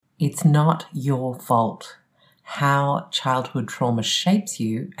It's not your fault. How childhood trauma shapes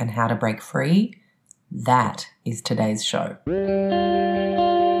you and how to break free, that is today's show.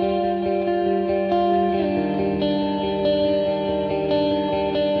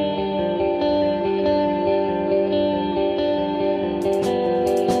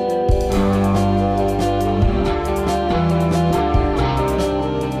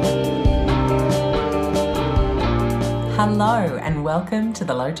 Hello and welcome to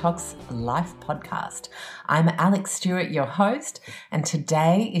the Low Tox Life Podcast. I'm Alex Stewart, your host, and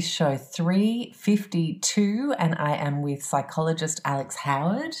today is show 352, and I am with psychologist Alex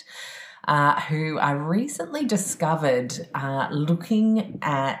Howard, who I recently discovered looking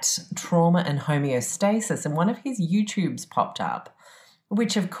at trauma and homeostasis, and one of his YouTubes popped up,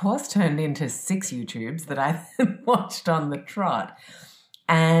 which of course turned into 6 YouTubes that I watched on the trot.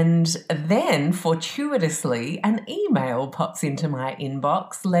 And then, fortuitously, an email pops into my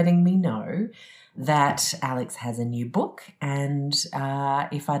inbox letting me know that Alex has a new book and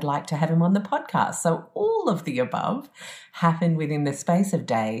if I'd like to have him on the podcast. So all of the above happened within the space of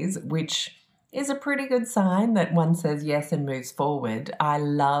days, which is a pretty good sign that one says yes and moves forward. I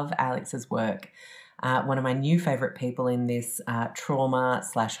love Alex's work. One of my new favorite people in this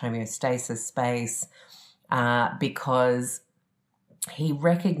trauma/homeostasis space because he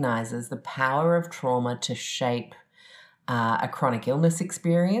recognizes the power of trauma to shape a chronic illness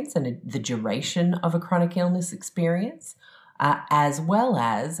experience and the duration of a chronic illness experience, as well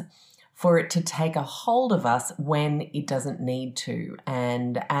as for it to take a hold of us when it doesn't need to.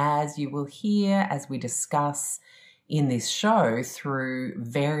 And as you will hear, as we discuss in this show through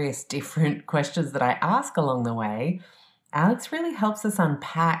various different questions that I ask along the way, Alex really helps us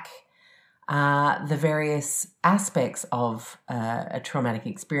unpack the various aspects of a traumatic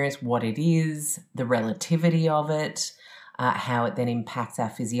experience, what it is, the relativity of it, how it then impacts our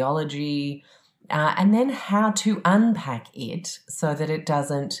physiology, and then how to unpack it so that it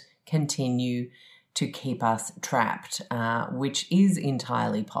doesn't continue to keep us trapped, which is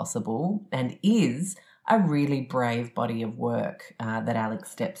entirely possible and is a really brave body of work that Alex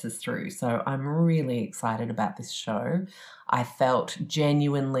steps us through. So I'm really excited about this show. I felt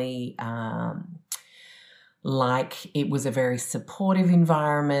genuinely like it was a very supportive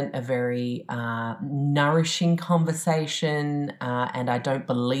environment, a very nourishing conversation, and I don't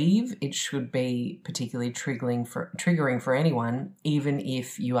believe it should be particularly triggering for anyone, even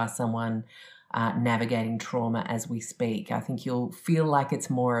if you are someone navigating trauma as we speak. I think you'll feel like it's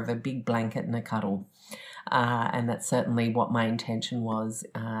more of a big blanket and a cuddle. And that's certainly what my intention was,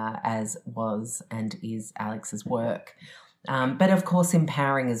 as was and is Alex's work. But of course,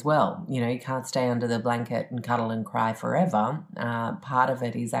 empowering as well. You know, you can't stay under the blanket and cuddle and cry forever. Part of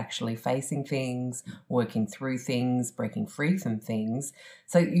it is actually facing things, working through things, breaking free from things,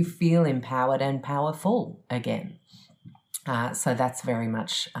 so you feel empowered and powerful again. So that's very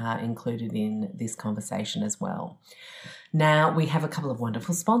much included in this conversation as well. Now, we have a couple of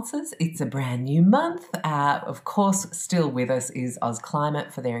wonderful sponsors. It's a brand new month. Of course, still with us is Oz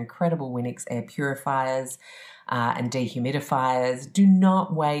Climate for their incredible Winix air purifiers and dehumidifiers. Do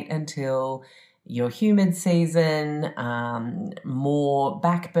not wait until your humid season, more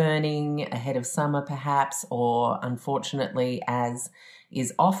back burning ahead of summer perhaps, or unfortunately, as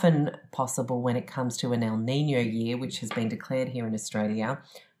is often possible when it comes to an El Nino year, which has been declared here in Australia,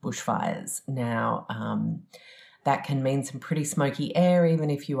 bushfires. Now, that can mean some pretty smoky air, even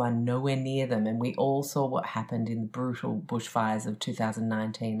if you are nowhere near them. And we all saw what happened in the brutal bushfires of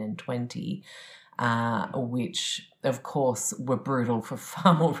 2019 and 20, which, of course, were brutal for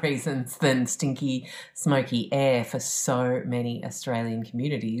far more reasons than stinky, smoky air for so many Australian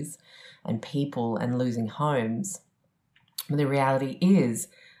communities and people and losing homes. The reality is,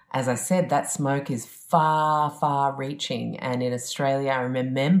 as I said, that smoke is far, far reaching. And in Australia, I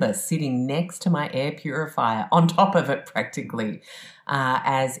remember sitting next to my air purifier, on top of it practically,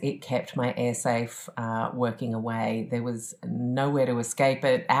 as it kept my air safe working away. There was nowhere to escape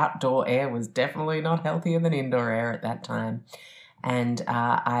it. Outdoor air was definitely not healthier than indoor air at that time. And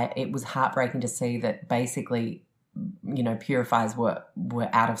it was heartbreaking to see that basically, you know, purifiers were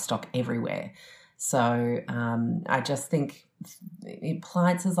out of stock everywhere. So I just think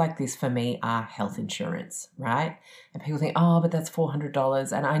appliances like this for me are health insurance, right? And people think, oh, but that's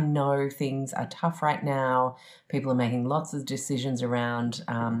 $400. And I know things are tough right now. People are making lots of decisions around,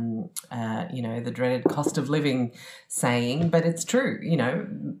 the dreaded cost of living saying, but it's true. You know,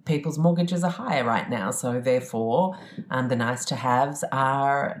 people's mortgages are higher right now. So therefore, the nice to haves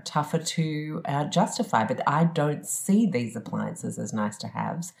are tougher to justify. But I don't see these appliances as nice to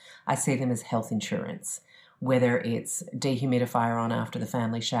haves. I see them as health insurance, whether it's dehumidifier on after the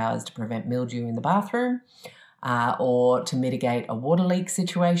family showers to prevent mildew in the bathroom, or to mitigate a water leak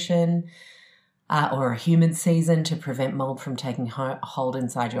situation, or a humid season to prevent mold from taking hold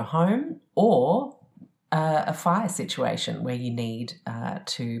inside your home, or a fire situation where you need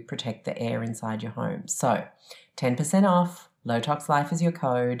to protect the air inside your home. So 10% off, Low Tox Life is your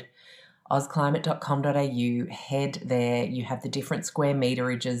code, ozclimate.com.au, head there. You have the different square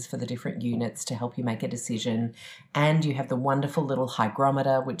meterages for the different units to help you make a decision, and you have the wonderful little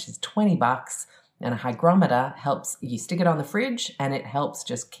hygrometer, which is $20, and a hygrometer helps you stick it on the fridge, and it helps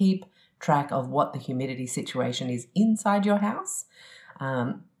just keep track of what the humidity situation is inside your house,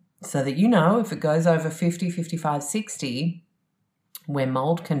 so that you know if it goes over 50, 55, 60, where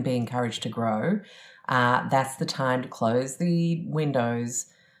mold can be encouraged to grow, that's the time to close the windows,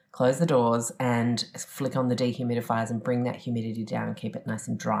 close the doors, and flick on the dehumidifiers and bring that humidity down and keep it nice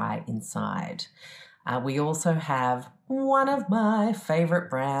and dry inside. We also have one of my favorite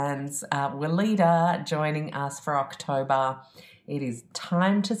brands, Weleda, joining us for October. It is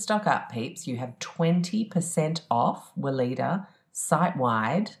time to stock up, peeps. You have 20% off Weleda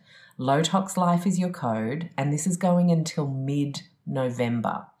site-wide. Low Tox Life is your code, and this is going until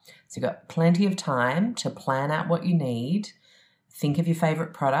mid-November. So you've got plenty of time to plan out what you need, think of your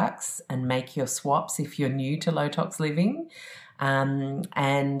favourite products, and make your swaps if you're new to low tox living.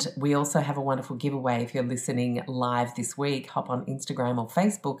 And we also have a wonderful giveaway. If you're listening live this week, hop on Instagram or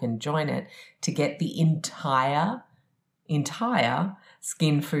Facebook and join it to get the entire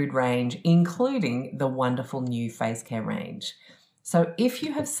skin food range, including the wonderful new face care range. So if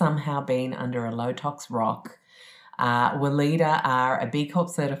you have somehow been under a low tox rock, Weleda are a B Corp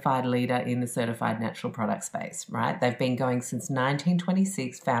certified leader in the certified natural product space, right? They've been going since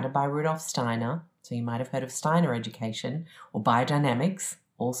 1926, founded by Rudolf Steiner. So you might have heard of Steiner Education, or Biodynamics,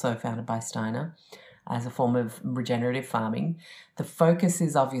 also founded by Steiner, as a form of regenerative farming. The focus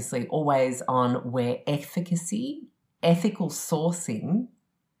is obviously always on where efficacy, ethical sourcing,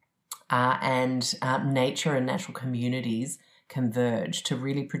 and nature and natural communities converge to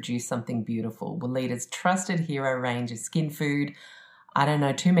really produce something beautiful. Weleda's trusted hero range of skin food. I don't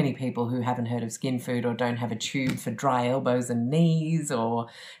know too many people who haven't heard of skin food or don't have a tube for dry elbows and knees, or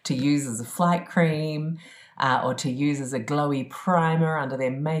to use as a flight cream, or to use as a glowy primer under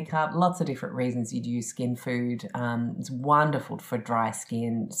their makeup. Lots of different reasons you'd use skin food. It's wonderful for dry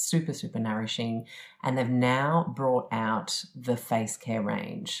skin, super, super nourishing. And they've now brought out the face care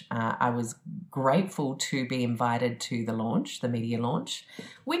range. I was grateful to be invited to the launch, the media launch,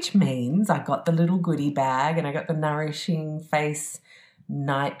 which means I got the little goodie bag and I got the nourishing face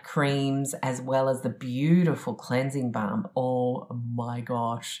night creams, as well as the beautiful cleansing balm. Oh my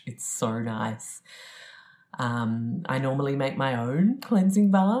gosh, it's so nice. I normally make my own cleansing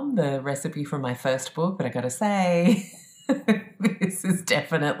balm, the recipe from my first book, but I got to say, this is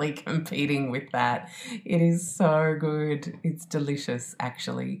definitely competing with that. It is so good. It's delicious,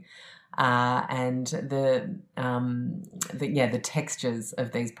 actually. And the textures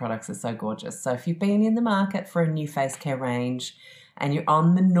of these products are so gorgeous. So if you've been in the market for a new face care range and you're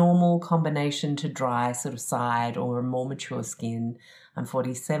on the normal combination to dry sort of side or a more mature skin, I'm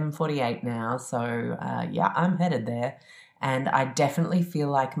 47, 48 now, so I'm headed there. And I definitely feel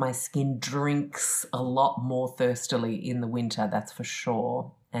like my skin drinks a lot more thirstily in the winter, that's for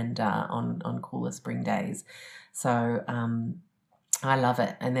sure, and on cooler spring days. So I love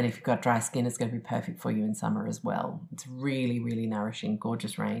it. And then if you've got dry skin, it's going to be perfect for you in summer as well. It's really, really nourishing,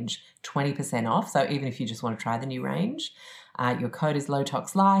 gorgeous range, 20% off. So even if you just want to try the new range, your code is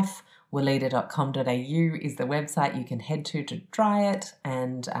lowtoxlife. Weleda.com.au is the website you can head to try it.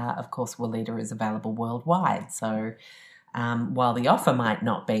 And of course, Weleda is available worldwide. So while the offer might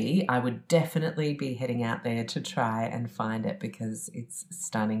not be, I would definitely be heading out there to try and find it because it's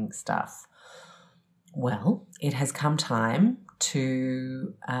stunning stuff. Well, it has come time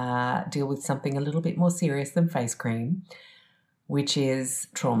to deal with something a little bit more serious than face cream, which is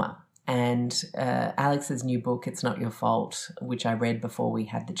trauma. And Alex's new book, It's Not Your Fault, which I read before we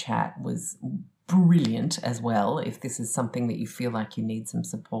had the chat, was brilliant as well. If this is something that you feel like you need some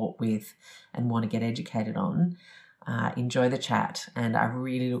support with and want to get educated on, enjoy the chat. And I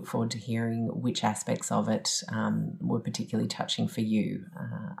really look forward to hearing which aspects of it were particularly touching for you.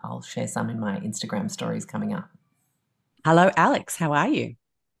 I'll share some in my Instagram stories coming up. Hello, Alex. How are you?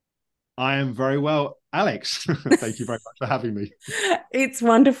 I am very well, Alex. Thank you very much for having me. It's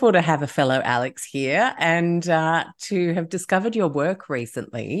wonderful to have a fellow Alex here and to have discovered your work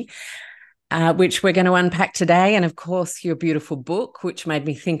recently, which we're going to unpack today. And of course, your beautiful book, which made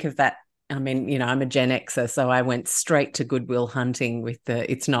me think of that. I mean, I'm a Gen Xer, so I went straight to Goodwill Hunting with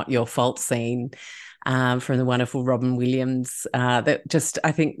the It's Not Your Fault scene. from the wonderful Robin Williams, that just,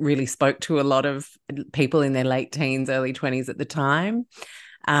 I think, really spoke to a lot of people in their late teens, early 20s at the time.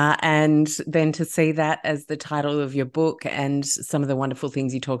 And then to see that as the title of your book and some of the wonderful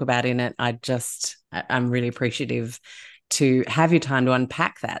things you talk about in it, I'm really appreciative to have your time to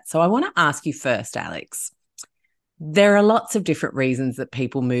unpack that. So I want to ask you first, Alex. There are lots of different reasons that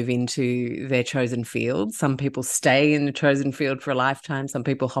people move into their chosen field. Some people stay in the chosen field for a lifetime. Some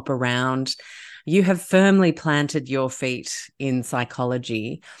people hop around. You have firmly planted your feet in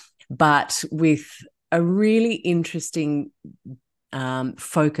psychology, but with a really interesting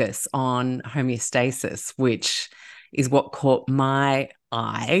focus on homeostasis, which is what caught my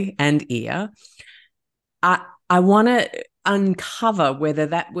eye and ear. I want to uncover whether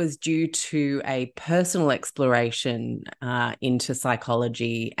that was due to a personal exploration into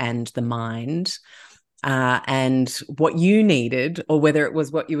psychology and the mind, and what you needed, or whether it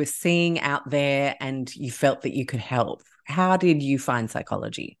was what you were seeing out there and you felt that you could help. How did you find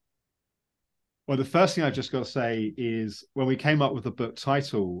psychology? Well, the first thing I've just got to say is when we came up with the book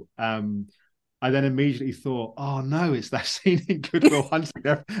title, I then immediately thought, oh no, it's that scene in Good Will Hunting,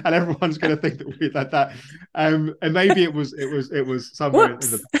 and everyone's going to think that we're like that. And maybe it was somewhere in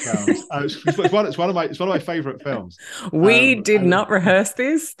the background. It's one of my favorite films. We did not rehearse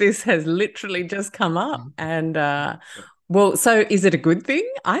this. This has literally just come up, and well, so is it a good thing?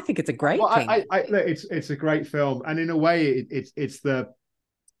 I think it's a great thing. Look, it's a great film, and in a way,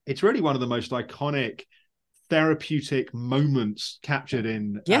 it's really one of the most iconic therapeutic moments captured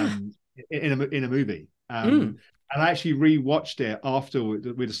in a movie. And I actually rewatched it after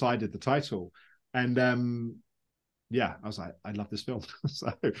we decided the title, and I was like, I love this film.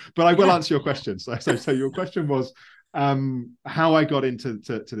 But I will answer your question. So your question was how I got into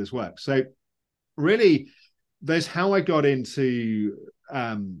this work. So really, there's how I got into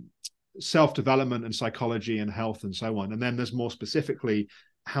self-development and psychology and health and so on, and then there's more specifically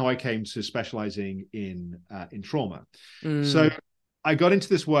how I came to specializing in trauma. So I got into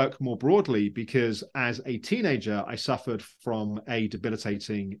this work more broadly because as a teenager, I suffered from a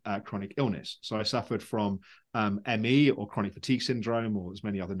debilitating chronic illness. So I suffered from ME, or chronic fatigue syndrome, or as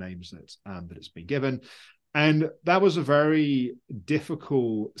many other names that it's been given. And that was a very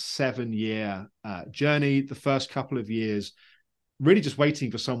difficult 7-year journey. The first couple of years, really just waiting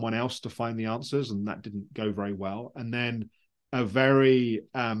for someone else to find the answers, and that didn't go very well. And then a very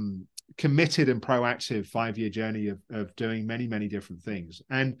committed and proactive 5-year journey of doing many, many different things.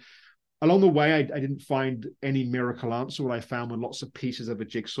 And along the way, I didn't find any miracle answer. What I found were lots of pieces of a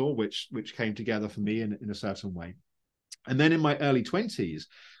jigsaw, which came together for me in a certain way. And then in my early 20s,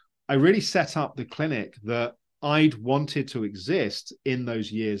 I really set up the clinic that I'd wanted to exist in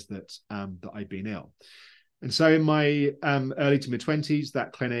those years that I'd been ill. And so in my early to mid-20s,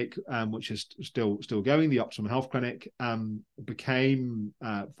 that clinic, which is still going, the Optimum Health Clinic, became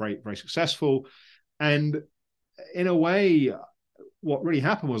very, very successful. And in a way, what really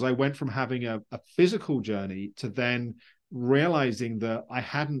happened was I went from having a physical journey to then realizing that I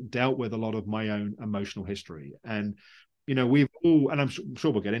hadn't dealt with a lot of my own emotional history. And, we've all, and I'm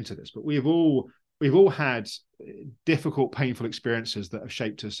sure we'll get into this, but we've all had difficult, painful experiences that have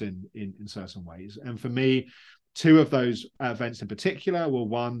shaped us in certain ways. And for me, 2 of those events in particular were,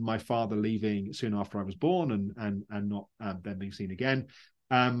 one, my father leaving soon after I was born and not then being seen again,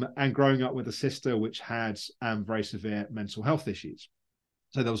 and growing up with a sister which had very severe mental health issues.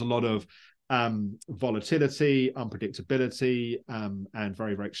 So there was a lot of volatility, unpredictability, and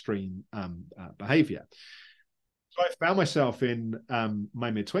very, very extreme behavior. So I found myself in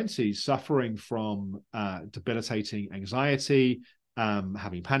my mid-20s suffering from debilitating anxiety,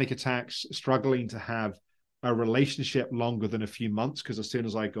 having panic attacks, struggling to have a relationship longer than a few months, because as soon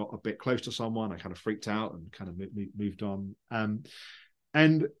as I got a bit close to someone, I kind of freaked out and kind of moved on.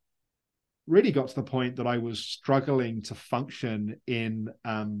 And really got to the point that I was struggling to function in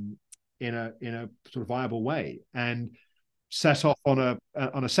a sort of viable way, and set off on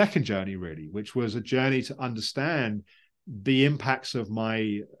a second journey, really, which was a journey to understand the impacts of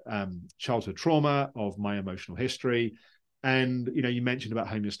my childhood trauma, of my emotional history. And, you mentioned about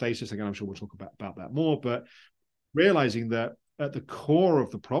homeostasis. Again, I'm sure we'll talk about that more, but realizing that at the core of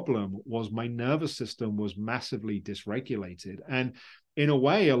the problem was my nervous system was massively dysregulated. And in a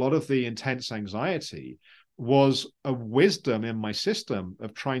way, a lot of the intense anxiety was a wisdom in my system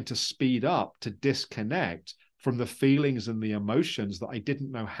of trying to speed up, to disconnect from the feelings and the emotions that I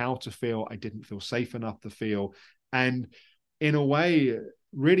didn't know how to feel. I didn't feel safe enough to feel. And in a way,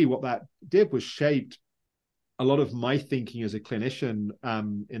 really what that did was shaped a lot of my thinking as a clinician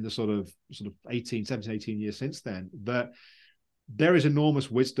in the sort of 17, 18 years since then, that there is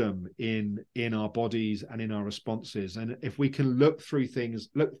enormous wisdom in our bodies and in our responses. And if we can look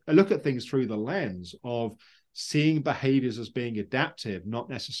at things through the lens of seeing behaviors as being adaptive, not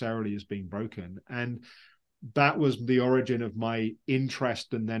necessarily as being broken. And that was the origin of my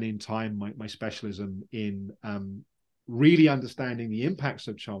interest, and then in time, my specialism in really understanding the impacts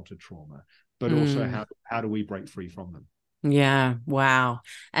of childhood trauma, but also how do we break free from them. Yeah, wow.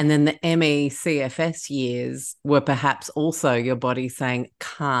 And then the ME CFS years were perhaps also your body saying,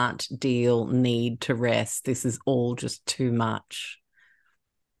 can't deal, need to rest. This is all just too much.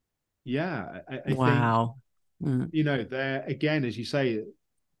 Yeah, I wow. think, there again, as you say,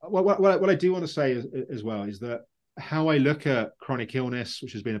 what I do want to say as well is that how I look at chronic illness,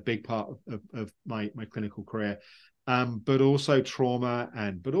 which has been a big part of my clinical career, but also trauma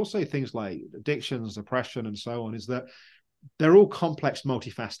but also things like addictions, depression, and so on, is that they're all complex,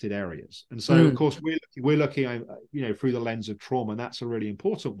 multifaceted areas. And so, of course, we're looking, through the lens of trauma, and that's a really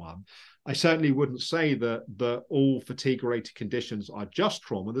important one. I certainly wouldn't say that all fatigue-related conditions are just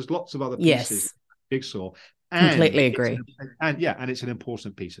trauma. There's lots of other pieces of the jigsaw. Completely agree. And it's an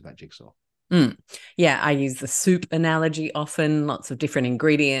important piece of that jigsaw. Yeah, I use the soup analogy often, lots of different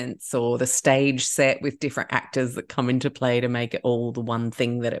ingredients, or the stage set with different actors that come into play to make it all the one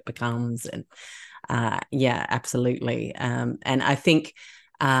thing that it becomes. And yeah, absolutely. And I think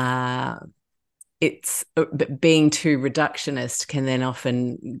it's being too reductionist can then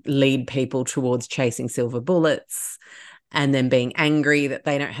often lead people towards chasing silver bullets, and then being angry that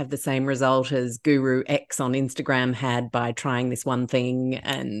they don't have the same result as Guru X on Instagram had by trying this one thing,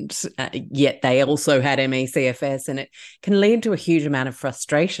 and yet they also had ME/CFS, and it can lead to a huge amount of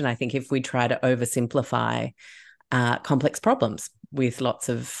frustration, I think, if we try to oversimplify complex problems with lots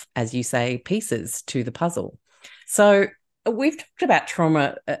of, as you say, pieces to the puzzle. So we've talked about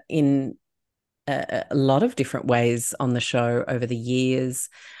trauma in a lot of different ways on the show over the years.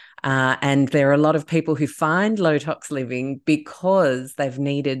 And there are a lot of people who find low tox living because they've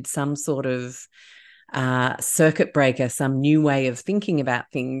needed some sort of circuit breaker, some new way of thinking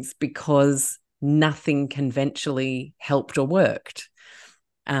about things, because nothing conventionally helped or worked.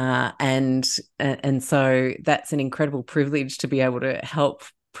 And so that's an incredible privilege to be able to help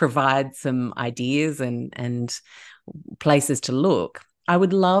provide some ideas and places to look. I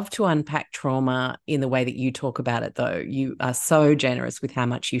would love to unpack trauma in the way that you talk about it, though. You are so generous with how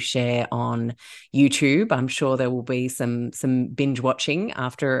much you share on YouTube. I'm sure there will be some binge watching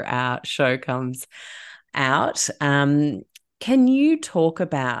after our show comes out. Can you talk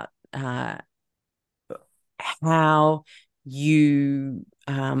about how you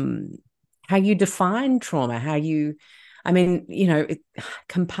define trauma,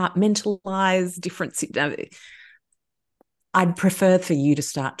 compartmentalize different. I'd prefer for you to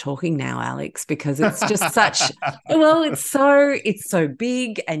start talking now, Alex, because it's just it's so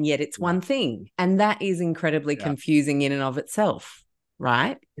big, and yet it's one thing, and that is incredibly confusing in and of itself,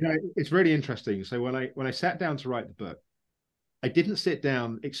 right? It's really interesting. So when I sat down to write the book, I didn't sit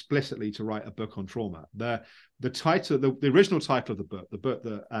down explicitly to write a book on trauma. The title, the original title of the book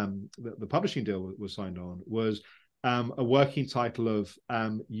that the publishing deal was signed on, was a working title of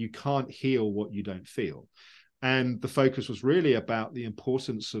 "You Can't Heal What You Don't Feel." And the focus was really about the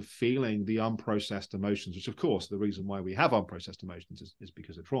importance of feeling the unprocessed emotions, which, of course, the reason why we have unprocessed emotions is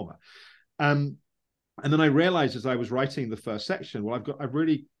because of trauma. And then I realized as I was writing the first section, well,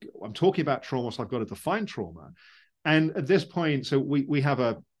 I'm talking about trauma, so I've got to define trauma. And at this point, so we have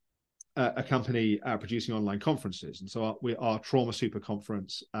a company producing online conferences. And so our Trauma Super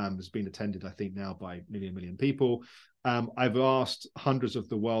Conference has been attended, I think, now by nearly 1 million people. I've asked hundreds of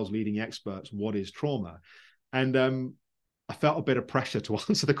the world's leading experts, what is trauma? And I felt a bit of pressure to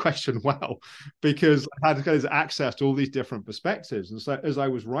answer the question well, because I had access to all these different perspectives. And so as I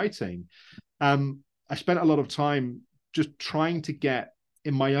was writing, I spent a lot of time just trying to get,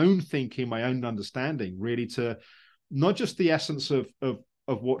 in my own thinking, my own understanding, really to not just the essence of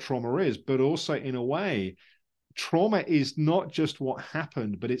what trauma is, but also, in a way, trauma is not just what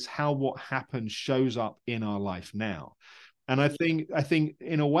happened, but it's how what happened shows up in our life now. And I think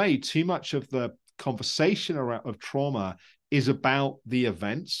in a way, too much of the conversation of trauma is about the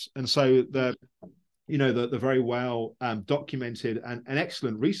events. And so the very well documented and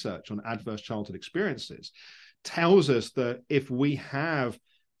excellent research on adverse childhood experiences tells us that if we have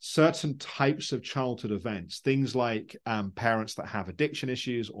certain types of childhood events, things like parents that have addiction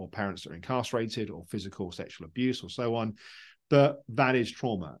issues, or parents that are incarcerated, or physical sexual abuse, or so on, that is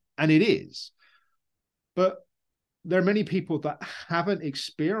trauma. And it is. But there are many people that haven't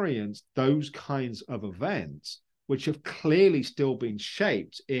experienced those kinds of events, which have clearly still been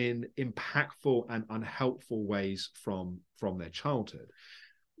shaped in impactful and unhelpful ways from their childhood.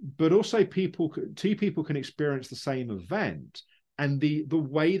 But also two people can experience the same event, and the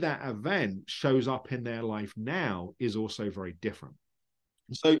way that event shows up in their life now is also very different.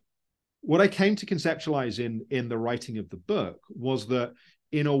 So what I came to conceptualize in the writing of the book was that,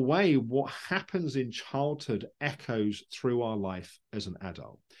 in a way, what happens in childhood echoes through our life as an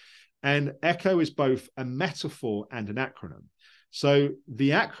adult. And echo is both a metaphor and an acronym. So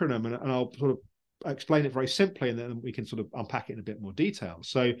the acronym, and I'll sort of explain it very simply, and then we can sort of unpack it in a bit more detail.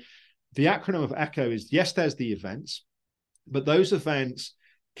 So the acronym of echo is, yes, there's the events, but those events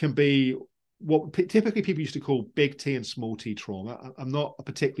can be what typically people used to call big T and small t trauma. I'm not a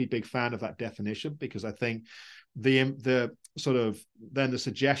particularly big fan of that definition, because I think the sort of then the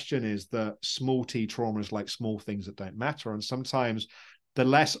suggestion is that small t trauma is like small things that don't matter. And sometimes the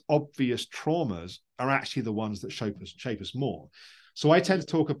less obvious traumas are actually the ones that shape us more. So I tend to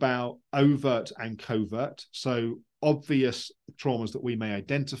talk about overt and covert. So obvious traumas that we may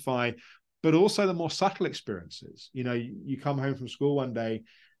identify, but also the more subtle experiences. You know, you come home from school one day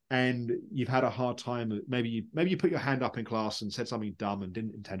and you've had a hard time. Maybe you put your hand up in class and said something dumb and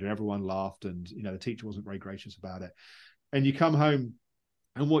didn't intend to. Everyone laughed, and you know the teacher wasn't very gracious about it. And you come home,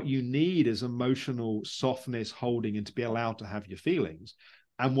 and what you need is emotional softness, holding, and to be allowed to have your feelings.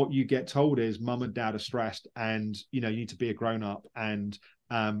 And what you get told is mum and dad are stressed, and you know you need to be a grown up, and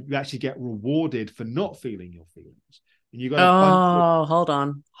you actually get rewarded for not feeling your feelings. And you got hold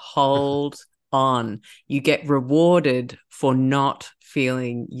on. You get rewarded for not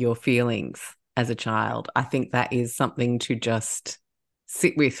feeling your feelings as a child. I think that is something to just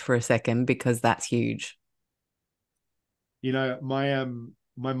sit with for a second, because that's huge. You know, my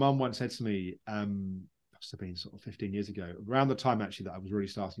mum once said to me, must have been sort of 15 years ago, around the time actually that I was really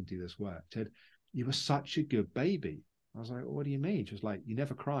starting to do this work, she said, "You were such a good baby." I was like, well, "What do you mean?" She was like, "You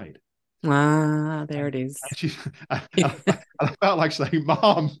never cried." Ah, there it is. I felt like saying,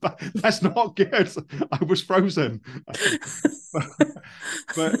 "Mom, that's not good. I was frozen."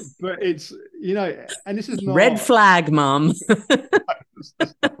 but it's, you know, and this is not red flag, Mum.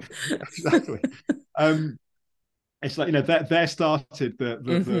 Exactly. It's like, you know, that started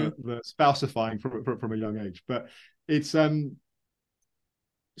the spousifying from a young age. But it's so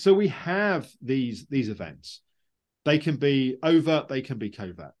we have these events. They can be overt, they can be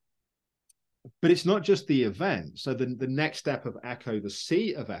covert. But it's not just the event. So the next step of echo, the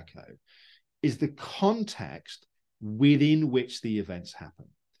C of echo, is the context within which the events happen.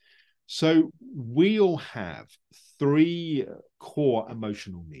 So we all have three core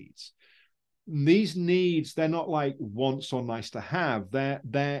emotional needs. These needs, they're not like wants or nice to have.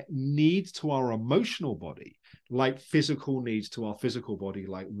 They're needs to our emotional body, like physical needs to our physical body,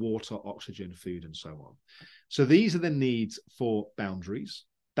 like water, oxygen, food, and so on. So these are the needs for boundaries.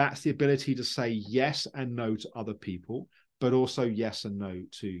 That's the ability to say yes and no to other people, but also yes and no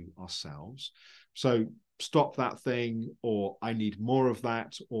to ourselves. So stop that thing, or I need more of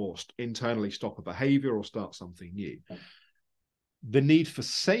that, or internally stop a behavior or start something new. The need for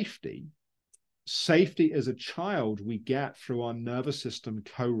safety. Safety as a child, we get through our nervous system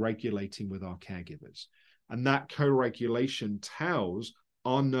co-regulating with our caregivers. And that co-regulation tells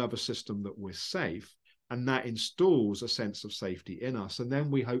our nervous system that we're safe, and that installs a sense of safety in us. And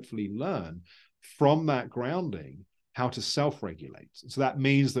then we hopefully learn from that grounding how to self-regulate. So that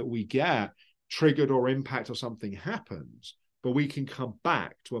means that we get triggered or impact or something happens, but we can come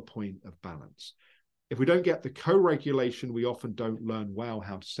back to a point of balance. If we don't get the co-regulation, we often don't learn well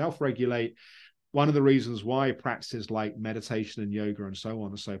how to self-regulate. One of the reasons why practices like meditation and yoga and so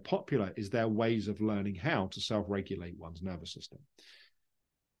on are so popular is their ways of learning how to self-regulate one's nervous system.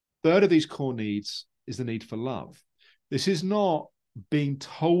 Third of these core needs is the need for love. This is not being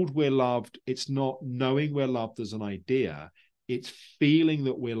told we're loved. It's not knowing we're loved as an idea. It's feeling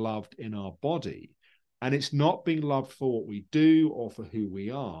that we're loved in our body. And it's not being loved for what we do or for who we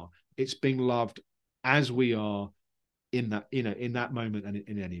are. It's being loved as we are in that, you know, in that moment and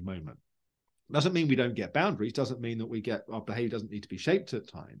in any moment. Doesn't mean we don't get boundaries. Doesn't mean that our behavior doesn't need to be shaped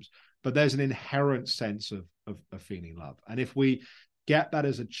at times. But there's an inherent sense of feeling love. And if we get that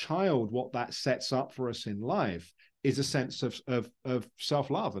as a child, what that sets up for us in life is a sense of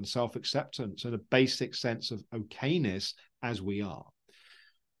self-love and self-acceptance and a basic sense of okayness as we are.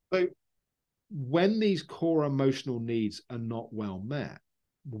 So when these core emotional needs are not well met,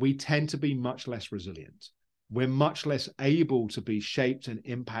 we tend to be much less resilient. We're much less able to be shaped and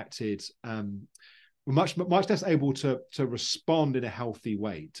impacted. We're much less able to respond in a healthy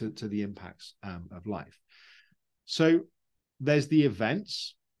way to the impacts of life. So there's the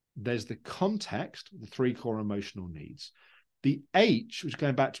events, there's the context, the three core emotional needs. The H, which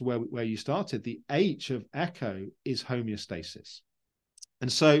going back to where you started, the H of echo is homeostasis.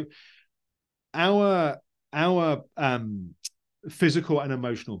 And so our physical and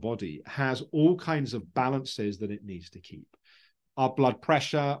emotional body has all kinds of balances that it needs to keep. Our blood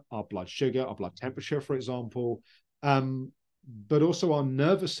pressure, our blood sugar, our blood temperature, for example, but also our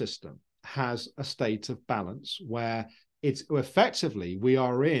nervous system has a state of balance where it's effectively we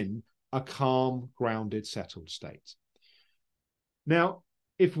are in a calm, grounded, settled state. Now,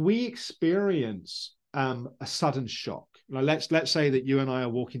 if we experience a sudden shock, let's say that you and I are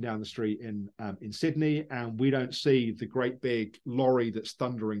walking down the street in Sydney and we don't see the great big lorry that's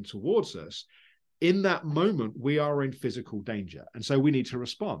thundering towards us. In that moment, we are in physical danger, and so we need to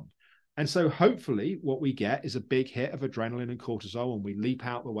respond. And so hopefully what we get is a big hit of adrenaline and cortisol, and we leap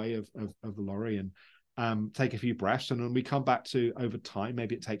out the way of the lorry and take a few breaths. And then we come back to, over time,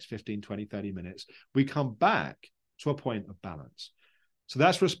 maybe it takes 15, 20, 30 minutes, we come back to a point of balance. So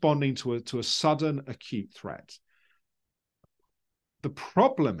that's responding to a sudden acute threat. The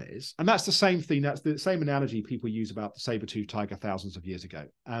problem is, and that's the same thing, that's the same analogy people use about the saber-toothed tiger thousands of years ago.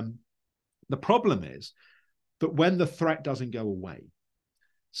 The problem is that when the threat doesn't go away,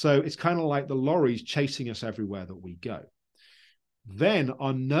 so it's kind of like the lorries chasing us everywhere that we go. Then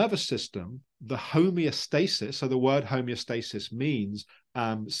our nervous system, the homeostasis, so the word homeostasis means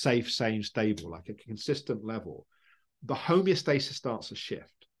safe, sane, stable, like a consistent level. The homeostasis starts to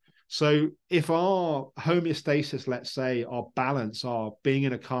shift. So if our homeostasis, let's say our balance, our being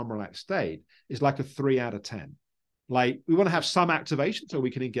in a calm, relaxed state is like a 3 out of 10. Like we want to have some activation so we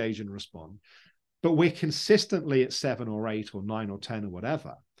can engage and respond, but we're consistently at 7 or 8 or 9 or 10 or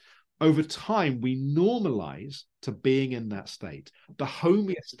whatever. Over time, we normalize to being in that state. The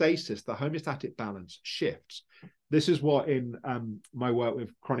homeostasis, the homeostatic balance shifts. This is what in my work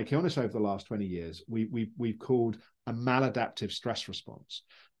with chronic illness over the last 20 years, we've called a maladaptive stress response.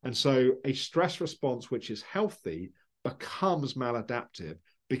 And so a stress response which is healthy becomes maladaptive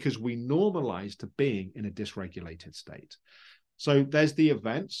because we normalize to being in a dysregulated state. So there's the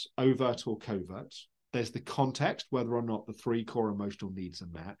events, overt or covert. There's the context, whether or not the three core emotional needs are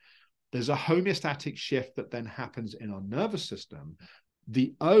met. There's a homeostatic shift that then happens in our nervous system.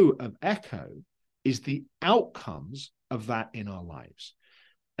 The O of echo is the outcomes of that in our lives.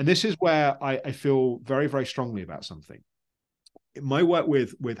 And this is where I feel very, very strongly about something. My work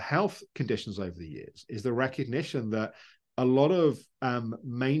with health conditions over the years is the recognition that a lot of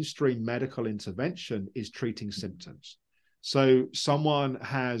mainstream medical intervention is treating symptoms. So someone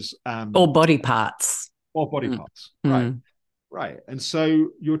has or body parts. Or body parts, right? Right. And so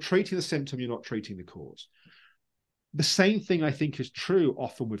you're treating the symptom, you're not treating the cause. The same thing I think is true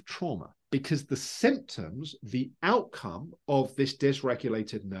often with trauma, because the symptoms, the outcome of this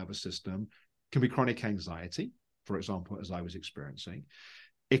dysregulated nervous system can be chronic anxiety, for example, as I was experiencing.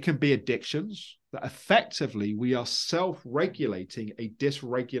 It can be addictions that effectively we are self-regulating a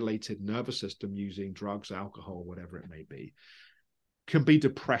dysregulated nervous system using drugs, alcohol, whatever it may be. Can be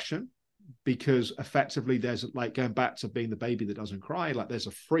depression, because effectively there's like going back to being the baby that doesn't cry, like there's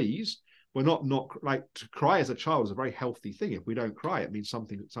a freeze. We're not like to cry as a child is a very healthy thing. If we don't cry, it means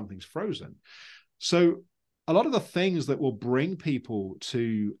something's frozen. So a lot of the things that will bring people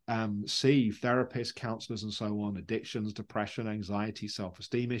to see therapists, counselors, and so on, addictions, depression, anxiety,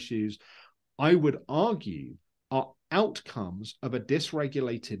 self-esteem issues, I would argue are outcomes of a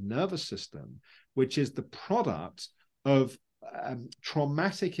dysregulated nervous system, which is the product of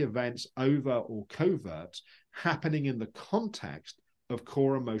traumatic events, overt or covert, happening in the context of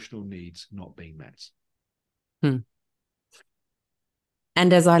core emotional needs not being met.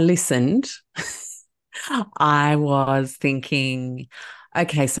 And as I listened, I was thinking,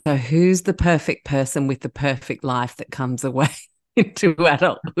 okay, so who's the perfect person with the perfect life that comes away into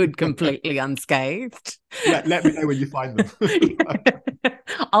adulthood completely unscathed? Let me know when you find them.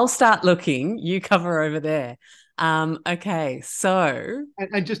 I'll start looking. You cover over there. Okay, so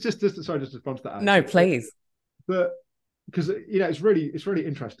and just sorry, just to respond to that. Alex. No, please. But because it's really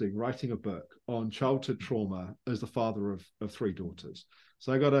interesting writing a book on childhood trauma as the father of 3 daughters.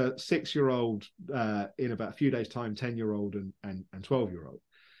 So I got a 6-year-old in about a few days' time, 10-year-old and 12-year-old.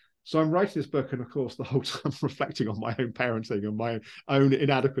 So I'm writing this book, and of course, the whole time reflecting on my own parenting and my own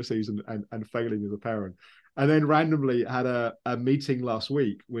inadequacies and failing as a parent. And then randomly had a meeting last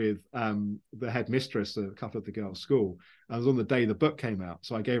week with the headmistress of a couple of the girls' school. I was on the day the book came out,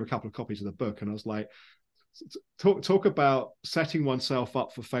 so I gave a couple of copies of the book, and I was like, talk about setting oneself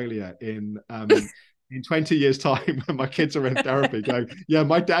up for failure in 20 years' time when my kids are in therapy, going, yeah,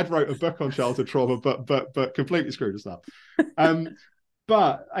 my dad wrote a book on childhood trauma, but completely screwed us up.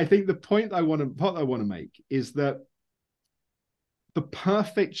 But I think the point I want to make is that the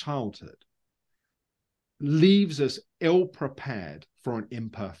perfect childhood leaves us ill prepared for an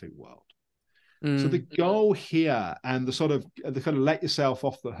imperfect world. So the goal here, and the kind of let yourself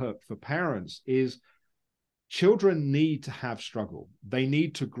off the hook for parents, is children need to have struggle. They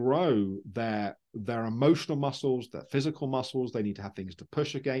need to grow their emotional muscles, their physical muscles. They need to have things to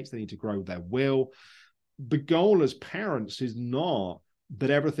push against. They need to grow their will. The goal as parents is not that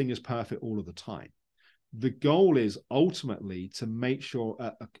everything is perfect all of the time. The goal is ultimately to make sure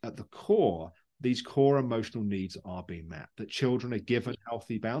at the core, these core emotional needs are being met, that children are given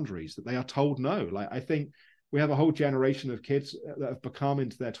healthy boundaries, that they are told no. Like, I think we have a whole generation of kids that have become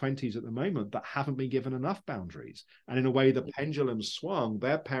into their 20s at the moment that haven't been given enough boundaries. And in a way, the pendulum swung.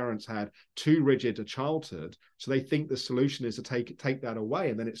 Their parents had too rigid a childhood, so they think the solution is to take that away,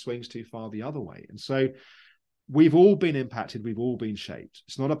 and then it swings too far the other way. And so we've all been impacted. We've all been shaped.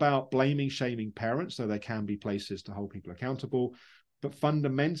 It's not about blaming, shaming parents, though there can be places to hold people accountable. But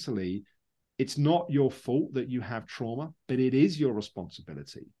fundamentally, it's not your fault that you have trauma, but it is your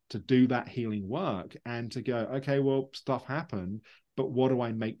responsibility to do that healing work and to go, okay, well, stuff happened, but what do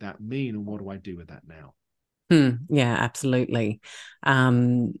I make that mean? And what do I do with that now? Yeah, absolutely.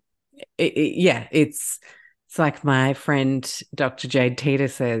 It's like my friend, Dr. Jade Teeter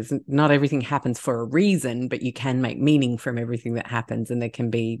says, not everything happens for a reason, but you can make meaning from everything that happens. And there can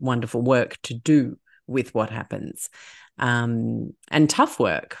be wonderful work to do with what happens, and tough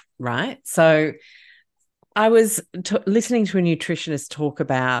work, right? So I was listening to a nutritionist talk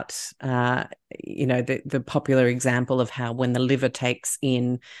about, the popular example of how when the liver takes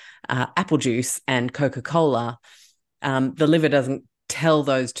in apple juice and Coca-Cola, the liver doesn't tell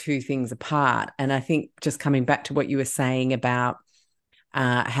those two things apart. And I think just coming back to what you were saying about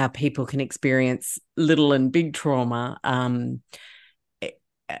how people can experience little and big trauma,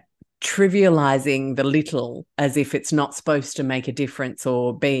 trivializing the little as if it's not supposed to make a difference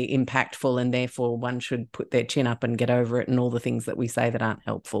or be impactful, and therefore one should put their chin up and get over it, and all the things that we say that aren't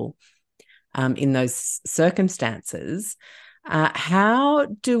helpful in those circumstances. How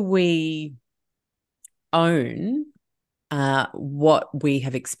do we own what we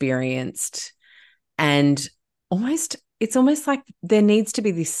have experienced? And it's almost like there needs to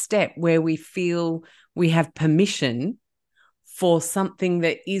be this step where we feel we have permission for something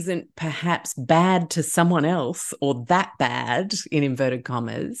that isn't perhaps bad to someone else, or that bad in inverted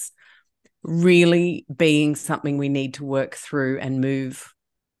commas, really being something we need to work through and move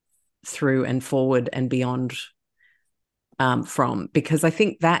through and forward and beyond from. Because I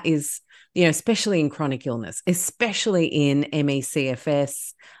think that is, especially in chronic illness, especially in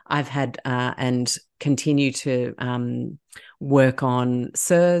ME/CFS, I've had and continue to work on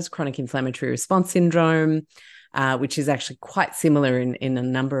CIRS, chronic inflammatory response syndrome, which is actually quite similar in a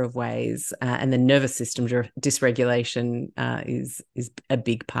number of ways. And the nervous system dysregulation is a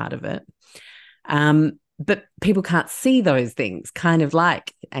big part of it. But people can't see those things, kind of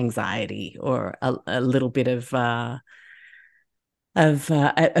like anxiety or a little bit of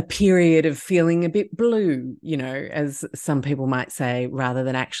a period of feeling a bit blue, as some people might say, rather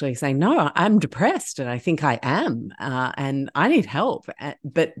than actually saying, no, I'm depressed and I think I am, and I need help.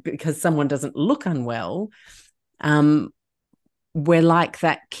 But because someone doesn't look unwell, we're like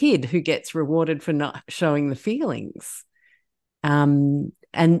that kid who gets rewarded for not showing the feelings. And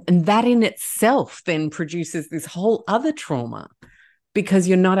that in itself then produces this whole other trauma, because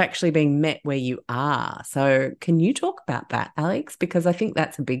you're not actually being met where you are. So can you talk about that, Alex? Because I think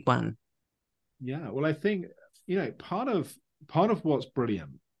that's a big one. Yeah, well, I think, part of what's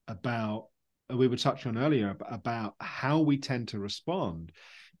brilliant about, we were touching on earlier, about how we tend to respond,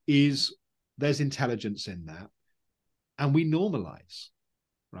 is there's intelligence in that, and we normalize,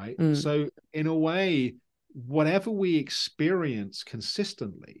 right? So in a way, whatever we experience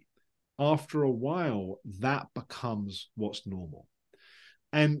consistently, after a while, that becomes what's normal.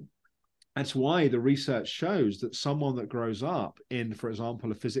 And that's why the research shows that someone that grows up in, for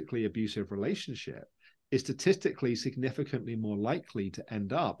example, a physically abusive relationship is statistically significantly more likely to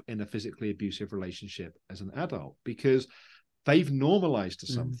end up in a physically abusive relationship as an adult, because they've normalized to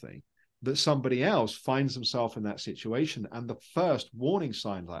something that somebody else finds themselves in that situation. And the first warning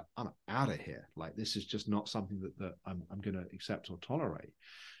sign, like, I'm out of here. Like, this is just not something that I'm going to accept or tolerate.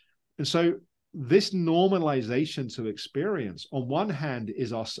 And so this normalization to experience, on one hand,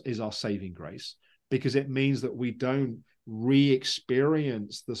 is our saving grace, because it means that we don't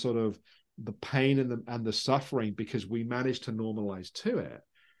re-experience the sort of the pain and the suffering, because we manage to normalize to it.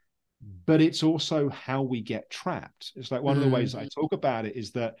 But it's also how we get trapped. It's like one of the ways I talk about it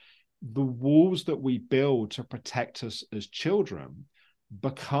is that the walls that we build to protect us as children,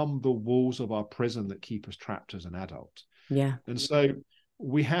 become the walls of our prison that keep us trapped as an adult. Yeah. And so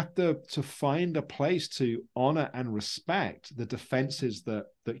we have to find a place to honor and respect the defenses that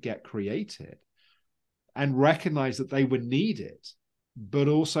get created and recognize that they were needed, but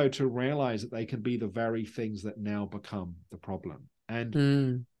also to realize that they can be the very things that now become the problem. And,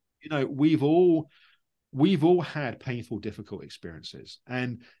 you know, we've all had painful, difficult experiences.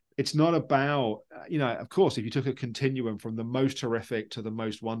 And it's not about, you know, of course, if you took a continuum from the most horrific to the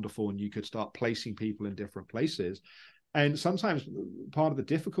most wonderful, and you could start placing people in different places. And sometimes part of the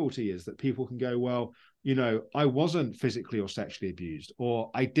difficulty is that people can go, well, you know, I wasn't physically or sexually abused, or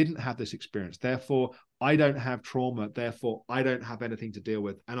I didn't have this experience. Therefore, I don't have trauma. Therefore, I don't have anything to deal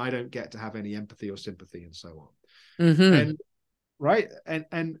with, and I don't get to have any empathy or sympathy and so on. And right.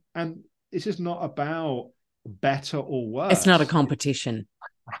 And it's just not about better or worse. It's not a competition.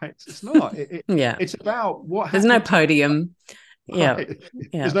 Right. It's not. Yeah. It's about what there's no podium. Yeah. Right.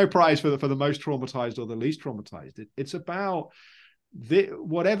 There's no prize for the most traumatized or the least traumatized. It's about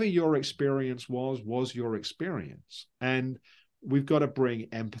whatever your experience was your experience. And we've got to bring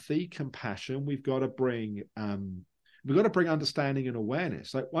empathy, compassion. We've got to bring understanding and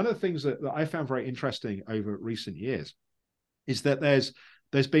awareness. Like, one of the things that I found very interesting over recent years is that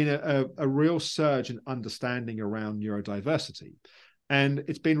there's been a real surge in understanding around neurodiversity. And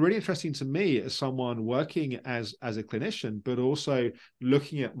it's been really interesting to me as someone working as a clinician, but also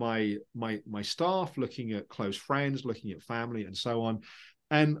looking at my staff, looking at close friends, looking at family, and so on.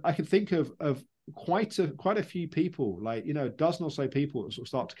 And I can think of quite a few people, like, you know, a dozen or so people that sort of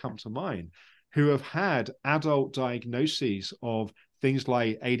start to come to mind, who have had adult diagnoses of things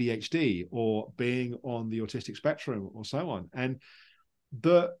like ADHD or being on the autistic spectrum or so on. And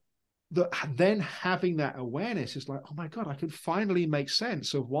then having that awareness is like, oh my God, I can finally make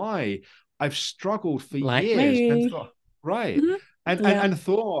sense of why I've struggled for years and thought, right. And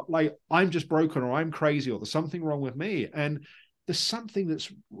thought, like, I'm just broken, or I'm crazy, or there's something wrong with me. And there's something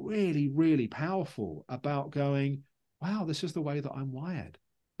that's really, really powerful about going, wow, this is the way that I'm wired.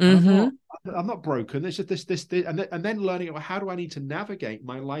 I'm not broken. There's just this, and then learning about how do I need to navigate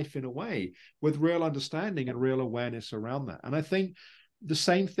my life in a way with real understanding and real awareness around that. And I think the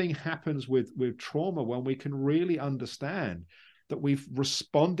same thing happens with trauma, when we can really understand that we've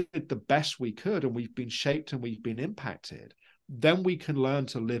responded the best we could, and we've been shaped and we've been impacted. Then we can learn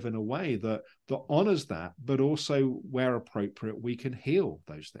to live in a way that honors that, but also, where appropriate, we can heal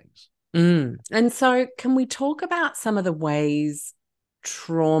those things. And so, can we talk about some of the ways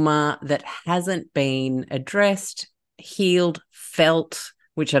trauma that hasn't been addressed, healed, felt,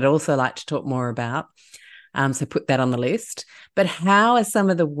 which I'd also like to talk more about? So put that on the list. But how are some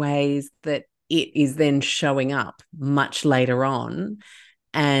of the ways that it is then showing up much later on,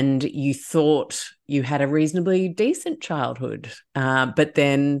 and you thought you had a reasonably decent childhood, but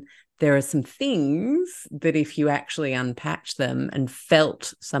then there are some things that, if you actually unpacked them and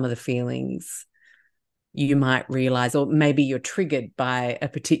felt some of the feelings, you might realize, or maybe you're triggered by a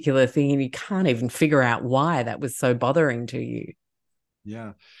particular thing and you can't even figure out why that was so bothering to you.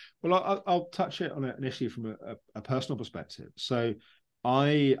 Yeah. Well, I'll touch it on an issue from a personal perspective. So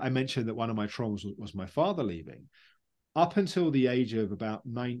I mentioned that one of my traumas was my father leaving. Up until the age of about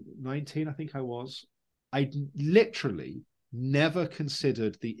 19, I think I literally never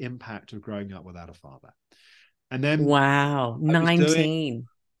considered the impact of growing up without a father. And then, wow, 19.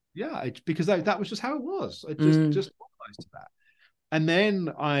 Because that was just how it was. I just normalized that. And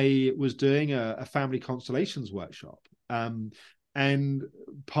then I was doing a family constellations workshop. And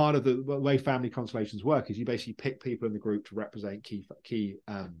part of the way family constellations work is you basically pick people in the group to represent key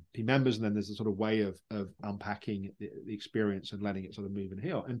members, and then there's a sort of way of unpacking the experience and letting it sort of move and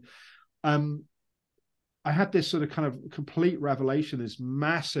heal. And I had this sort of kind of complete revelation, this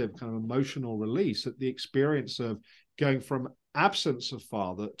massive kind of emotional release at the experience of going from absence of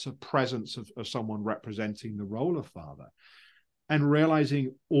father to presence of someone representing the role of father. And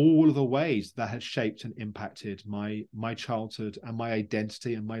realizing all of the ways that had shaped and impacted my childhood and my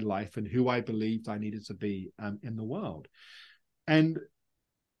identity and my life and who I believed I needed to be in the world. And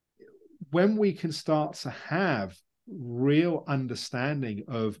when we can start to have real understanding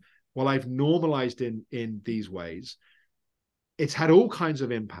of, well, I've normalized in these ways, it's had all kinds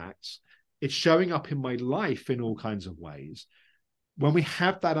of impacts, it's showing up in my life in all kinds of ways. When we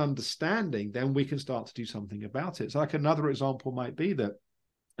have that understanding, then we can start to do something about it. So, like, another example might be that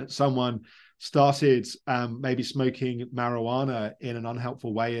someone started maybe smoking marijuana in an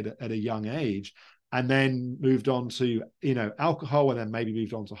unhelpful way at a young age, and then moved on to, you know, alcohol, and then maybe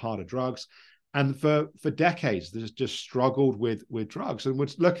moved on to harder drugs. And for decades, they just struggled with drugs, and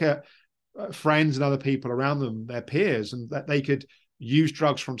would look at friends and other people around them, their peers, and that they could use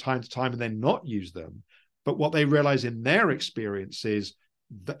drugs from time to time and then not use them. But what they realize in their experience is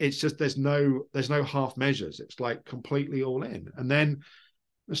that it's just there's no half measures. It's like completely all in. And then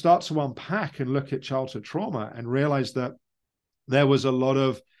they start to unpack and look at childhood trauma and realize that there was a lot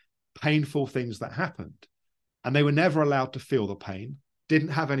of painful things that happened, and they were never allowed to feel the pain, didn't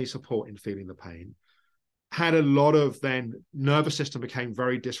have any support in feeling the pain, had a lot of then nervous system became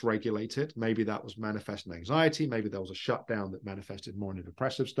very dysregulated. Maybe that was manifesting anxiety. Maybe there was a shutdown that manifested more in a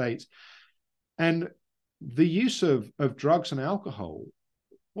depressive state. And the use of drugs and alcohol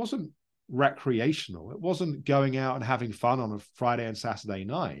wasn't recreational. It wasn't going out and having fun on a Friday and Saturday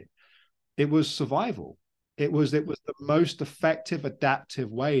night. It was survival. It was the most effective, adaptive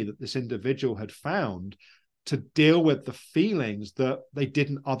way that this individual had found to deal with the feelings that they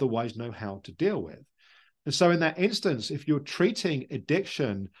didn't otherwise know how to deal with. And so in that instance, if you're treating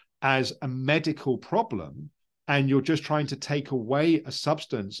addiction as a medical problem and you're just trying to take away a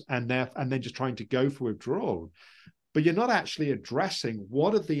substance and then just trying to go for withdrawal, but you're not actually addressing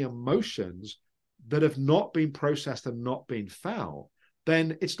what are the emotions that have not been processed and not been felt,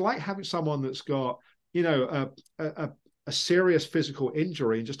 then it's like having someone that's got, a serious physical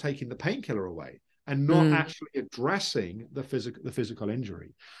injury and just taking the painkiller away and not actually addressing the physical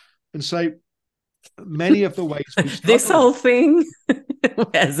injury. And so many of the ways we this whole thing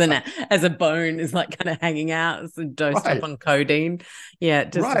as a bone is like kind of hanging out, it's dosed up on codeine. Yeah,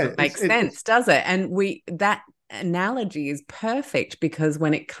 it just doesn't make sense, does it? And that analogy is perfect because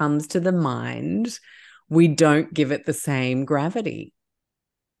when it comes to the mind, we don't give it the same gravity.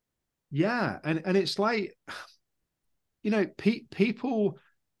 Yeah, and it's like, people,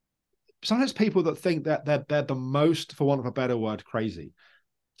 sometimes people that think that they're the most, for want of a better word, crazy,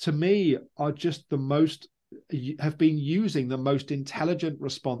 to me are just have been using the most intelligent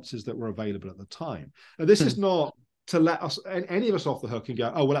responses that were available at the time. And this is not to let any of us off the hook and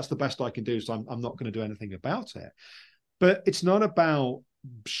go, oh, well, that's the best I can do, so I'm not going to do anything about it. But it's not about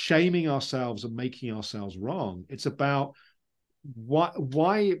shaming ourselves and making ourselves wrong. It's about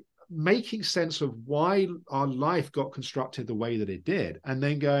why making sense of why our life got constructed the way that it did, and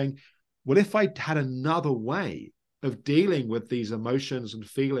then going, well, if I had another way of dealing with these emotions and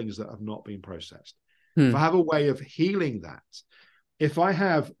feelings that have not been processed, if I have a way of healing that, if I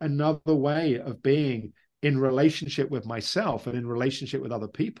have another way of being in relationship with myself and in relationship with other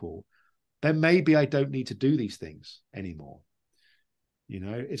people, then maybe I don't need to do these things anymore.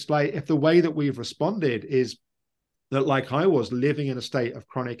 It's like if the way that we've responded is that, like I was living in a state of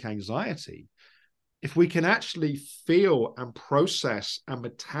chronic anxiety, if we can actually feel and process and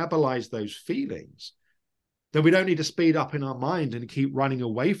metabolize those feelings, then we don't need to speed up in our mind and keep running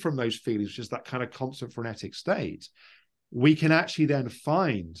away from those feelings, which is that kind of constant frenetic state. We can actually then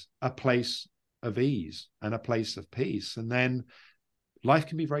find a place of ease and a place of peace. And then life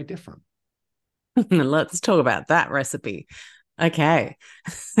can be very different. Let's talk about that recipe. Okay.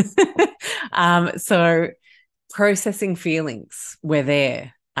 So processing feelings, we're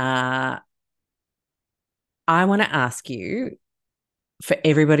there. I want to ask you, for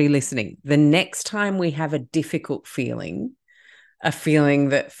everybody listening, the next time we have a difficult feeling, a feeling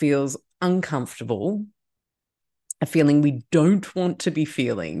that feels uncomfortable, a feeling we don't want to be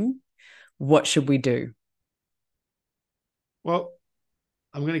feeling, what should we do? Well,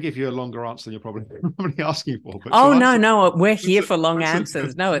 I'm going to give you a longer answer than you're probably asking for. But no, we're here for long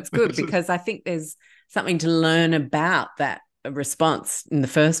answers. No, it's good because I think there's something to learn about that response in the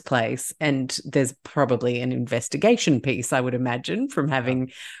first place. And there's probably an investigation piece, I would imagine, from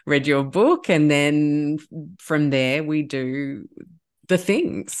having read your book. And then from there, we do the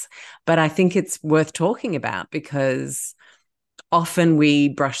things. But I think it's worth talking about because often we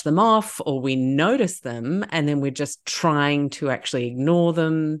brush them off or we notice them and then we're just trying to actually ignore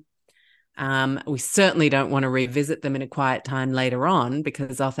them. We certainly don't want to revisit them in a quiet time later on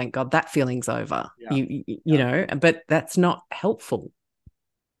because, oh, thank God that feeling's over, but that's not helpful.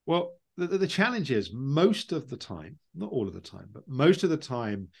 Well, the challenge is most of the time, not all of the time, but most of the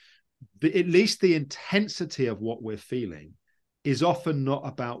time, at least the intensity of what we're feeling is often not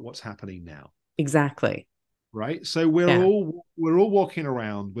about what's happening now. Exactly. Right. So we're all walking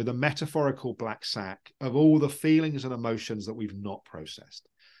around with a metaphorical black sack of all the feelings and emotions that we've not processed.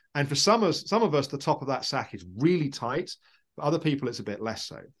 And for some of us, the top of that sack is really tight. For other people, it's a bit less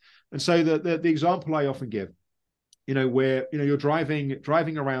so. And so the example I often give, where you're driving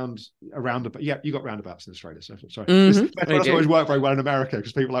around roundabout. Yeah, you got roundabouts in Australia. So sorry, that doesn't always work very well in America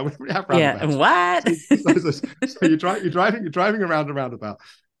because people are like, we have roundabouts. Yeah, what? So you're driving around a roundabout,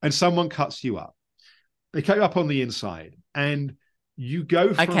 and someone cuts you up. They cut you up on the inside, and You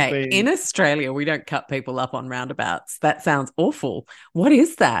go from Okay, being... in Australia, we don't cut people up on roundabouts. That sounds awful. What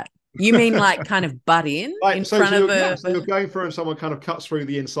is that? You mean like kind of butt in front of so you're going through and someone kind of cuts through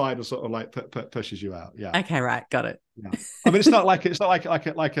the inside and sort of like pushes you out. Yeah. Okay, right, got it. Yeah. I mean, it's not like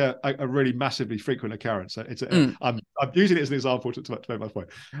a really massively frequent occurrence. So I'm using it as an example to make my point.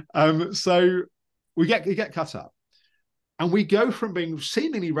 So we get cut up, and we go from being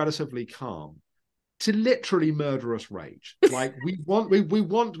seemingly relatively calm to literally murderous rage. Like we want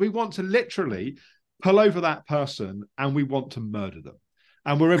to literally pull over that person, and we want to murder them.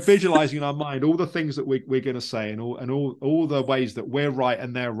 And we're visualizing in our mind all the things that we're going to say, and all the ways that we're right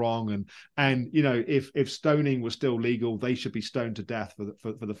and they're wrong, and you know, if stoning was still legal, they should be stoned to death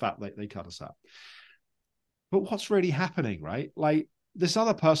for the fact that they cut us up. But what's really happening, right? Like, this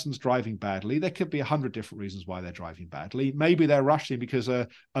other person's driving badly. There could be 100 different reasons why they're driving badly. Maybe they're rushing because a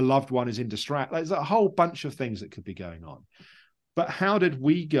loved one is in distress. There's a whole bunch of things that could be going on. But how did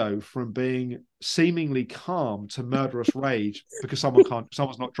we go from being seemingly calm to murderous rage because someone's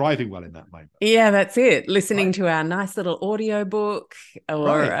not driving well in that moment? Yeah, that's it. Listening to our nice little audio book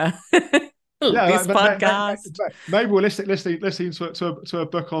or this podcast. Maybe we're listening to a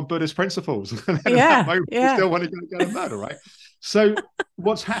book on Buddhist principles. And then we still want to go to murder, right? So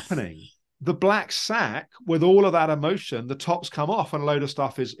what's happening? The black sack, with all of that emotion, the top's come off and a load of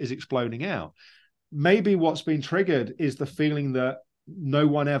stuff is exploding out. Maybe what's been triggered is the feeling that no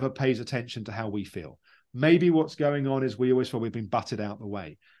one ever pays attention to how we feel. Maybe what's going on is we always feel we've been butted out the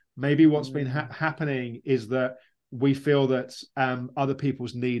way. Maybe what's been happening is that we feel that other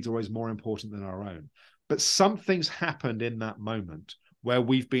people's needs are always more important than our own. But something's happened in that moment where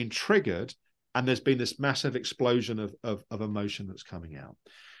we've been triggered, and there's been this massive explosion of emotion that's coming out.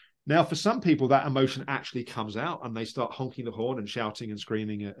 Now, for some people, that emotion actually comes out and they start honking the horn and shouting and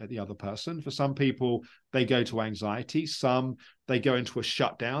screaming at the other person. For some people, they go to anxiety. Some, they go into a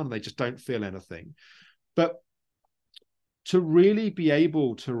shutdown. They just don't feel anything. But to really be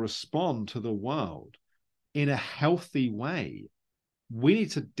able to respond to the world in a healthy way, we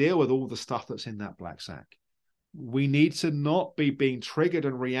need to deal with all the stuff that's in that black sack. We need to not be being triggered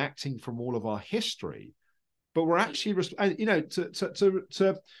and reacting from all of our history, but we're actually, you know,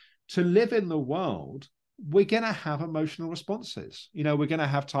 to live in the world, we're going to have emotional responses. You know, we're going to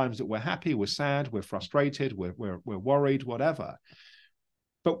have times that we're happy, we're sad, we're frustrated, we're worried, whatever.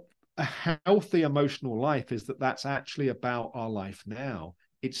 But a healthy emotional life is that's actually about our life now.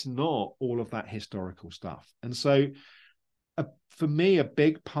 It's not all of that historical stuff. And so for me, a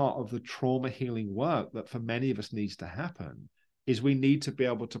big part of the trauma healing work that for many of us needs to happen is we need to be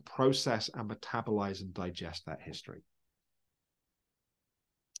able to process and metabolize and digest that history.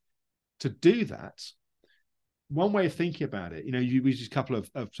 To do that, one way of thinking about it, you know, you use a couple of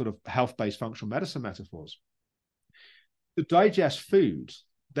sort of health-based functional medicine metaphors. To digest food,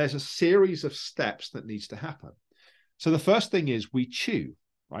 there's a series of steps that needs to happen. So the first thing is we chew,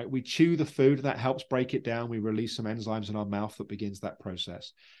 right? We chew the food, that helps break it down. We release some enzymes in our mouth that begins that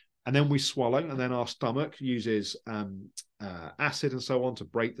process. And then we swallow, and then our stomach uses acid and so on to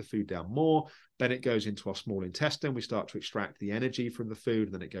break the food down more. Then it goes into our small intestine. We start to extract the energy from the food,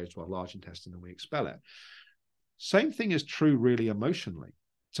 and then it goes to our large intestine and we expel it. Same thing is true really emotionally.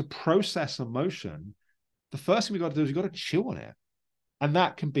 To process emotion, the first thing we've got to do is we've got to chew on it. And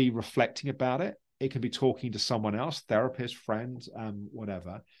that can be reflecting about it. It can be talking to someone else, therapist, friend,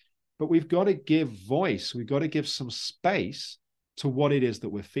 whatever. But we've got to give voice. We've got to give some space to what it is that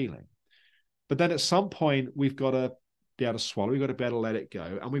we're feeling. But then at some point, we've got to be able to swallow. We've got to be able to let it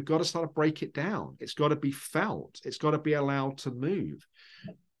go. And we've got to start to break it down. It's got to be felt. It's got to be allowed to move.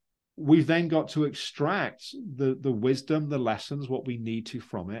 We've then got to extract the wisdom, the lessons, what we need to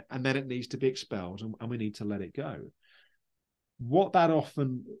from it. And then it needs to be expelled, and we need to let it go. What that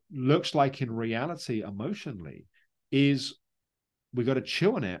often looks like in reality emotionally is we've got to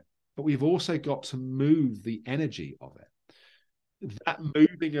chew on it, but we've also got to move the energy of it. That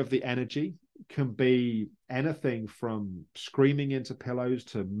moving of the energy can be anything from screaming into pillows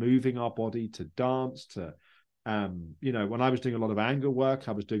to moving our body to dance to, you know, when I was doing a lot of anger work,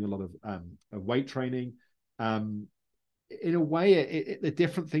 I was doing a lot of weight training. In a way, the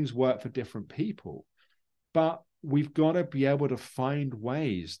different things work for different people, but we've got to be able to find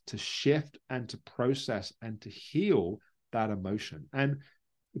ways to shift and to process and to heal that emotion. And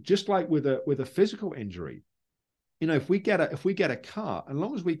just like with a physical injury, you know, if we get a cut, as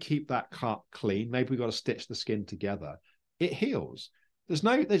long as we keep that cut clean, maybe we've got to stitch the skin together, it heals. There's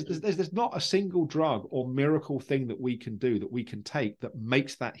not a single drug or miracle thing that we can do, that we can take, that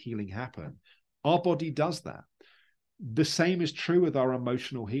makes that healing happen. Our body does that. The same is true with our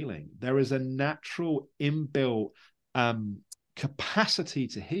emotional healing. There is a natural inbuilt capacity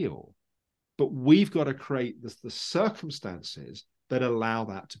to heal, but we've got to create the circumstances that allow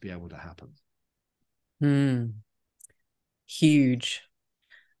that to be able to happen. Huge.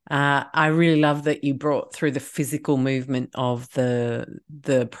 I really love that you brought through the physical movement of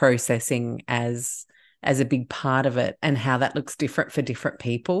the processing as a big part of it, and how that looks different for different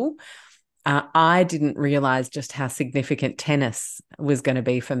people. I didn't realize just how significant tennis was going to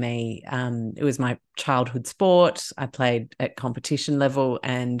be for me. It was my childhood sport. I played at competition level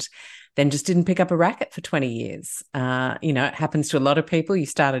and then just didn't pick up a racket for 20 years. It happens to a lot of people. You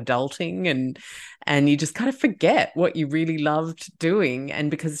start adulting and you just kind of forget what you really loved doing. And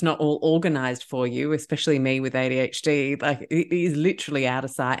because it's not all organized for you, especially me with ADHD, like it is literally out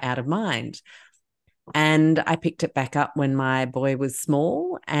of sight, out of mind. And I picked it back up when my boy was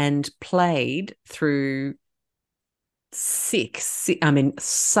small and played through such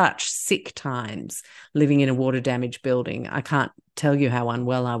sick times living in a water damaged building. I can't tell you how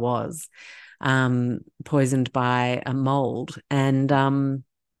unwell I was, poisoned by a mold. And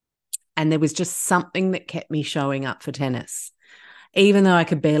there was just something that kept me showing up for tennis. Even though I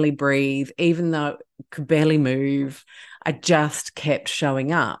could barely breathe, even though I could barely move, I just kept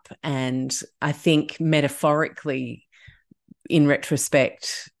showing up. And I think metaphorically, in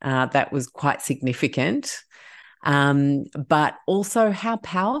retrospect, that was quite significant. But also how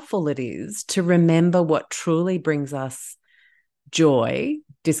powerful it is to remember what truly brings us joy,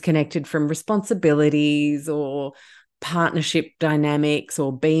 disconnected from responsibilities or partnership dynamics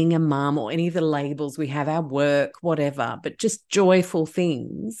or being a mum or any of the labels we have, our work, whatever, but just joyful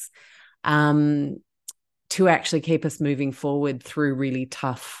things to actually keep us moving forward through really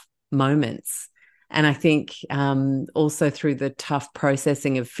tough moments. And I think also through the tough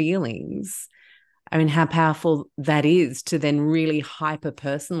processing of feelings, I mean, how powerful that is to then really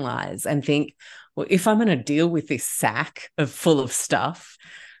hyper-personalize and think, well, if I'm going to deal with this sack full of stuff,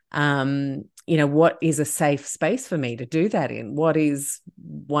 what is a safe space for me to do that in? What is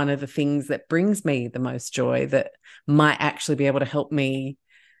one of the things that brings me the most joy that might actually be able to help me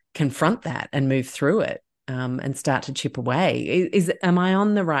confront that and move through it and start to chip away? Am I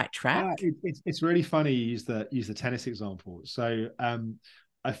on the right track? It's really funny you use the tennis example. So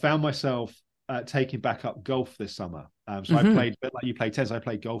I found myself taking back up golf this summer. So I played, a bit like you played tennis, I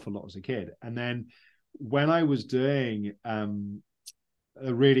played golf a lot as a kid. And then when I was doing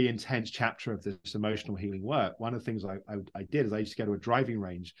a really intense chapter of this emotional healing work, one of the things I did is I used to go to a driving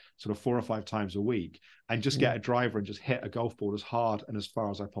range sort of 4 or 5 times a week and just get a driver and just hit a golf ball as hard and as far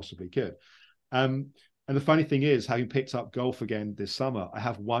as I possibly could. And the funny thing is, having picked up golf again this summer, I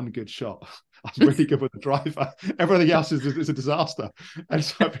have one good shot. I'm really good with the driver. Everything else is a disaster. And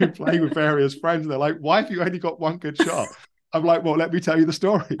so I've been playing with various friends. And they're like, why have you only got one good shot? I'm like, well, let me tell you the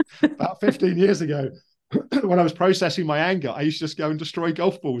story. About 15 years ago, when I was processing my anger, I used to just go and destroy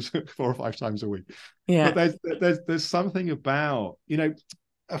golf balls 4 or 5 times a week. Yeah. But there's something about,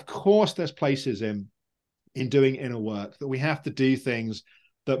 of course, there's places in doing inner work that we have to do things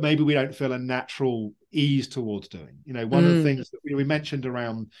that maybe we don't feel a natural ease towards doing. One of the things that we mentioned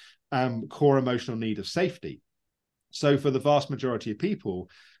around core emotional need of safety. So for the vast majority of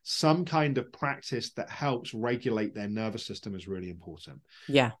people, some kind of practice that helps regulate their nervous system is really important.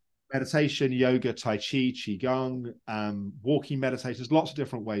 Yeah. Meditation, yoga, tai chi, qigong, walking meditations, lots of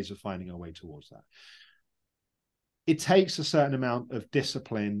different ways of finding our way towards that. It takes a certain amount of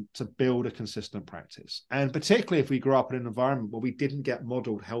discipline to build a consistent practice. And particularly if we grow up in an environment where we didn't get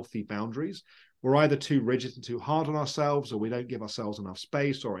modeled healthy boundaries, we're either too rigid and too hard on ourselves, or we don't give ourselves enough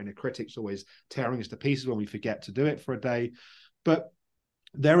space, or inner critic's always tearing us to pieces when we forget to do it for a day. But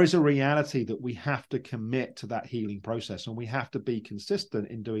there is a reality that we have to commit to that healing process, and we have to be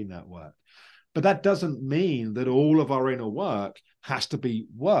consistent in doing that work. But that doesn't mean that all of our inner work has to be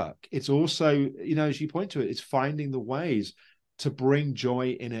work. It's also, as you point to it, it's finding the ways to bring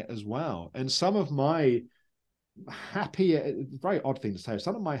joy in it as well. And some of my very odd thing to say,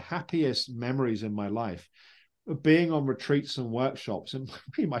 some of my happiest memories in my life are being on retreats and workshops in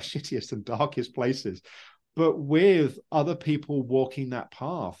really my shittiest and darkest places, but with other people walking that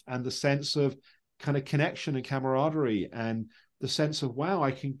path, and the sense of kind of connection and camaraderie, and the sense of, wow,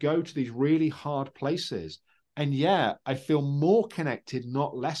 I can go to these really hard places, and I feel more connected,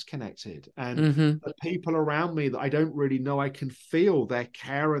 not less connected. And the people around me that I don't really know, I can feel their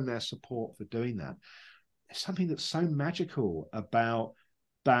care and their support for doing that. There's something that's so magical about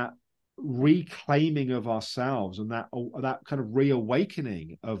that reclaiming of ourselves, and that kind of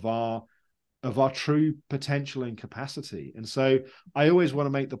reawakening of our true potential and capacity. And so I always want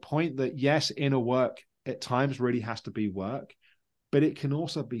to make the point that, yes, inner work at times really has to be work, but it can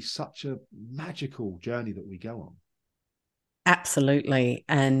also be such a magical journey that we go on. Absolutely.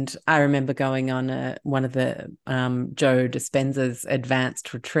 And I remember going on one of the Joe Dispenza's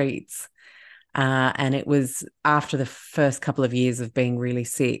advanced retreats. And it was after the first couple of years of being really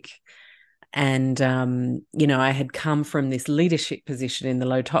sick. And, I had come from this leadership position in the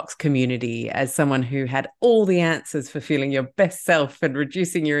low tox community as someone who had all the answers for feeling your best self and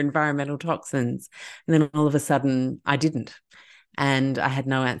reducing your environmental toxins. And then all of a sudden, I didn't. And I had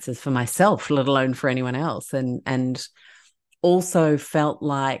no answers for myself, let alone for anyone else. And also felt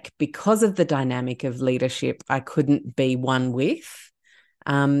like because of the dynamic of leadership, I couldn't be one with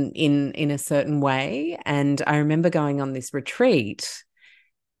in a certain way. And I remember going on this retreat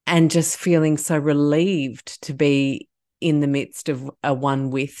and just feeling so relieved to be in the midst of a one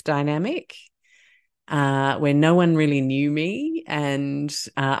with dynamic where no one really knew me, and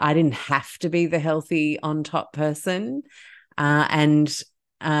I didn't have to be the healthy on top person. And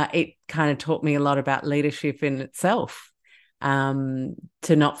it kind of taught me a lot about leadership in itself.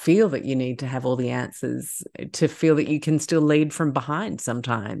 To not feel that you need to have all the answers, to feel that you can still lead from behind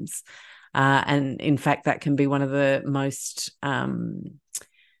sometimes. And in fact, that can be one of the most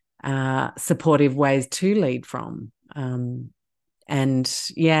supportive ways to lead from. And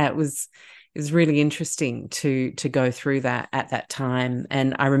yeah, it was really interesting to go through that at that time.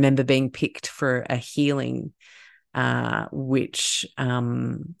 And I remember being picked for a healing which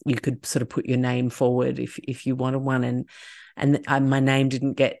you could sort of put your name forward if you wanted one, and my name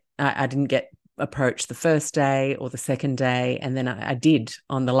didn't get I didn't get approached the first day or the second day, and then I did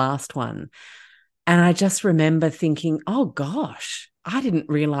on the last one. And I just remember thinking, oh gosh, I didn't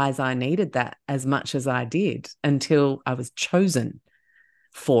realize I needed that as much as I did until I was chosen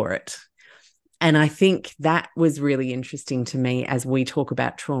for it. And I think that was really interesting to me as we talk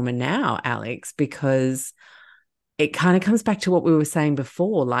about trauma now, Alex, because it kind of comes back to what we were saying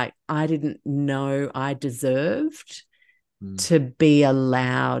before. Like, I didn't know I deserved to be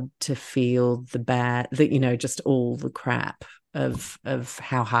allowed to feel the bad, just all the crap of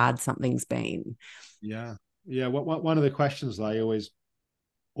how hard something's been. Yeah. One of the questions that I always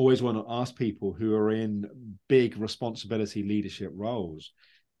want to ask people who are in big responsibility leadership roles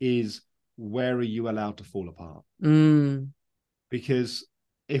is, where are you allowed to fall apart? Because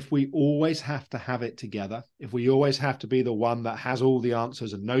if we always have to have it together, if we always have to be the one that has all the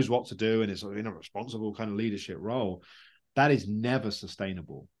answers and knows what to do and is in a responsible kind of leadership role, that is never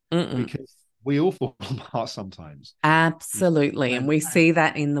sustainable. Because we all fall apart sometimes. Absolutely. And we see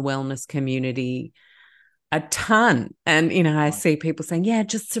that in the wellness community a ton. And, I see people saying, yeah,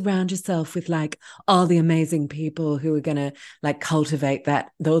 just surround yourself with like all the amazing people who are going to like cultivate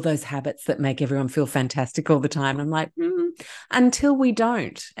all those habits that make everyone feel fantastic all the time. And I'm like, until we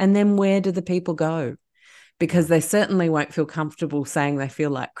don't. And then where do the people go? Because they certainly won't feel comfortable saying they feel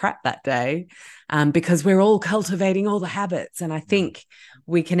like crap that day, because we're all cultivating all the habits. And I think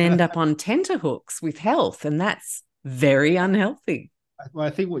we can end up on tenterhooks with health, and that's very unhealthy. Well, I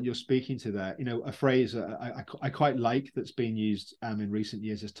think what you're speaking to there, a phrase I quite like that's been used in recent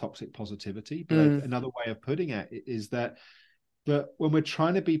years is toxic positivity. But another way of putting it is that when we're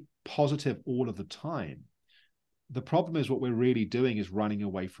trying to be positive all of the time, the problem is what we're really doing is running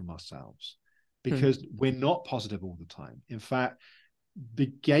away from ourselves, because we're not positive all the time. In fact, the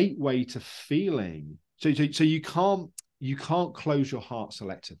gateway to feeling, so you can't close your heart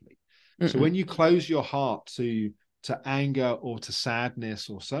selectively. So when you close your heart to anger or to sadness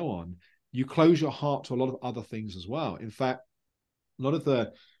or so on, you close your heart to a lot of other things as well. In fact, a lot of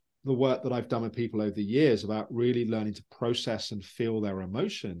the work that I've done with people over the years about really learning to process and feel their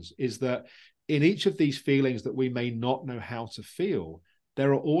emotions is that in each of these feelings that we may not know how to feel,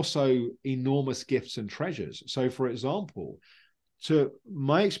 there are also enormous gifts and treasures. So, for example, to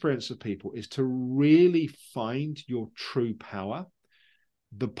my experience of people is to really find your true power.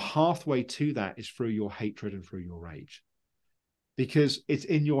 The pathway to that is through your hatred and through your rage, because it's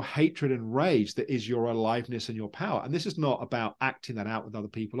in your hatred and rage that is your aliveness and your power. And this is not about acting that out with other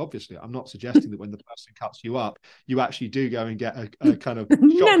people. Obviously, I'm not suggesting that when the person cuts you up, you actually do go and get a kind of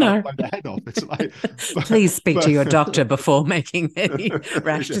shotgun blow the head off. It's like, please speak to your doctor before making any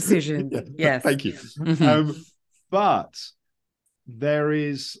rash decisions. Yes, thank you. But there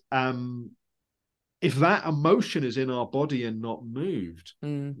is. If that emotion is in our body and not moved,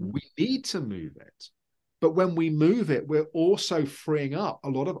 we need to move it. But when we move it, we're also freeing up a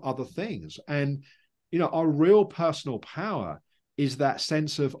lot of other things. And, our real personal power is that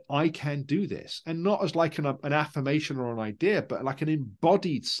sense of, I can do this. And not as like an affirmation or an idea, but like an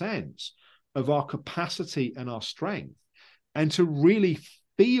embodied sense of our capacity and our strength. And to really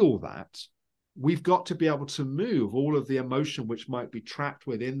feel that, we've got to be able to move all of the emotion which might be trapped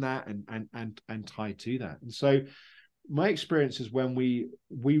within that and tied to that. And so my experience is when we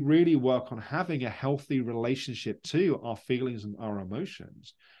really work on having a healthy relationship to our feelings and our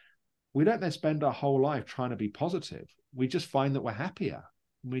emotions, we don't then spend our whole life trying to be positive. We just find that we're happier.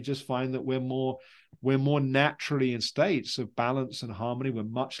 We just find that we're more naturally in states of balance and harmony. We're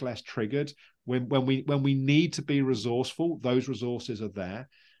much less triggered. When we need to be resourceful, those resources are there.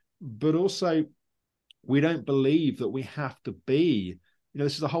 But also, we don't believe that we have to be,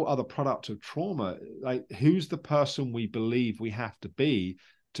 this is a whole other product of trauma. Like, who's the person we believe we have to be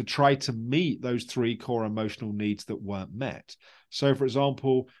to try to meet those three core emotional needs that weren't met? So, for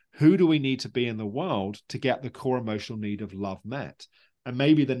example, who do we need to be in the world to get the core emotional need of love met? And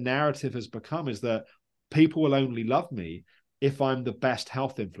maybe the narrative has become is that people will only love me if I'm the best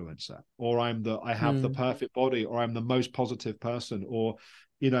health influencer, or I have the perfect body, or I'm the most positive person, or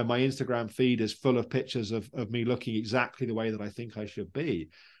my Instagram feed is full of pictures of me looking exactly the way that I think I should be.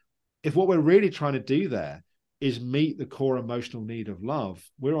 If what we're really trying to do there is meet the core emotional need of love,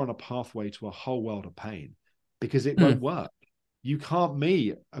 we're on a pathway to a whole world of pain, because it won't work. You can't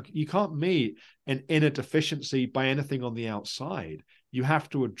meet an inner deficiency by anything on the outside. You have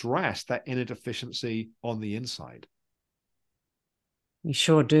to address that inner deficiency on the inside. You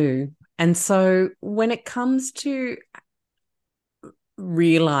sure do. And so when it comes to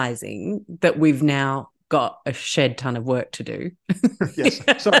realizing that we've now got a shed ton of work to do. Yes,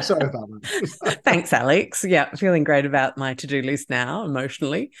 sorry about that. Thanks, Alex. Yeah, feeling great about my to-do list now,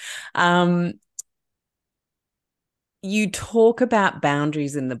 emotionally. You talk about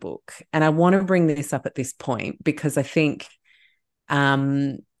boundaries in the book, and I want to bring this up at this point because I think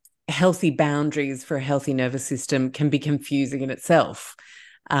healthy boundaries for a healthy nervous system can be confusing in itself.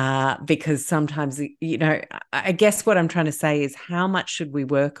 Because sometimes, I guess what I'm trying to say is, how much should we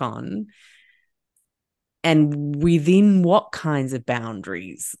work on, and within what kinds of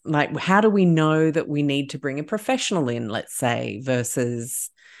boundaries? Like, how do we know that we need to bring a professional in, let's say,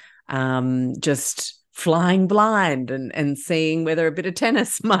 versus just flying blind and seeing whether a bit of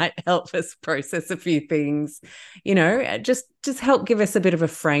tennis might help us process a few things, just help give us a bit of a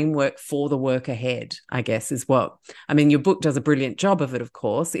framework for the work ahead, I guess, is what, your book does a brilliant job of it, of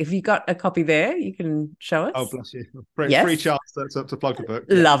course. If you got a copy there, you can show us. Oh, bless you. Free chance to plug the book.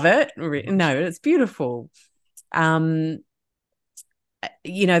 Yeah. Love it. No, it's beautiful. The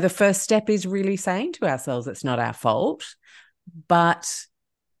first step is really saying to ourselves, it's not our fault, but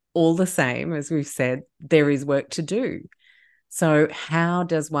all the same, as we've said, there is work to do. So how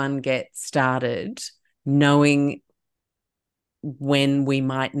does one get started knowing when we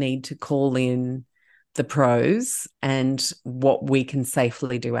might need to call in the pros and what we can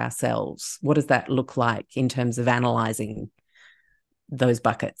safely do ourselves? What does that look like in terms of analysing those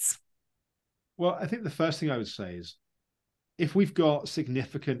buckets? Well, I think the first thing I would say is, if we've got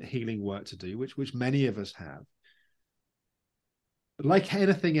significant healing work to do, which many of us have, like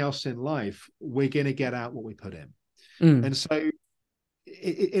anything else in life, we're going to get out what we put in. And so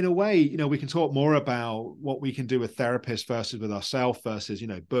in a way, we can talk more about what we can do with therapists versus with ourselves versus,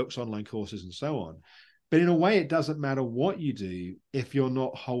 books, online courses, and so on. But in a way, it doesn't matter what you do if you're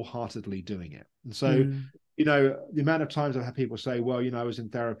not wholeheartedly doing it. And so, the amount of times I've had people say, well, I was in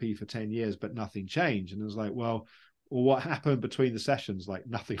therapy for 10 years, but nothing changed. And it was like, well, what happened between the sessions? Like,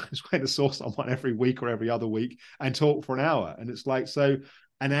 nothing. I just went to saw someone every week or every other week and talk for an hour. And it's like, so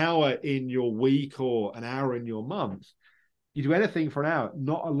an hour in your week or an hour in your month, you do anything for an hour,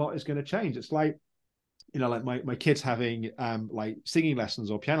 not a lot is going to change. It's like, like my kids having like singing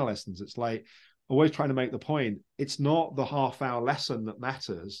lessons or piano lessons. It's like, always trying to make the point, it's not the half-hour lesson that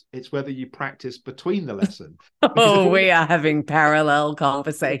matters, it's whether you practice between the lesson. We are having parallel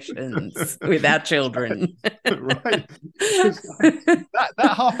conversations with our children. Right. that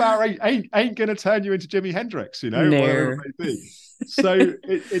half hour ain't going to turn you into Jimi Hendrix, No. whatever it may be. So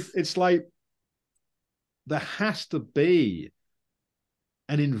it's like, there has to be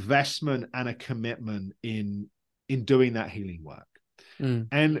an investment and a commitment in doing that healing work.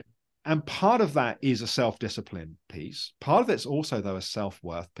 And part of that is a self-discipline piece. Part of it's also, though, a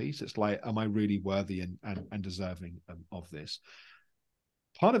self-worth piece. It's like, am I really worthy and deserving of this?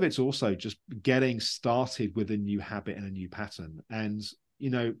 Part of it's also just getting started with a new habit and a new pattern. And,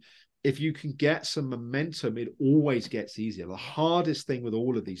 if you can get some momentum, it always gets easier. The hardest thing with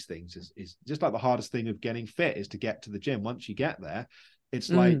all of these things is just like the hardest thing of getting fit is to get to the gym. Once you get there, it's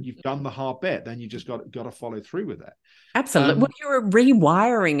like you've done the hard bit, then you just got to follow through with it. Absolutely. Well, you're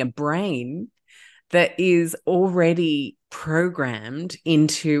rewiring a brain that is already programmed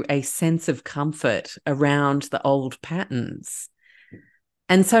into a sense of comfort around the old patterns.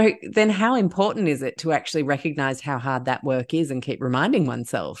 And so then how important is it to actually recognize how hard that work is and keep reminding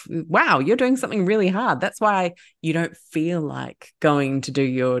oneself, wow, you're doing something really hard. That's why you don't feel like going to do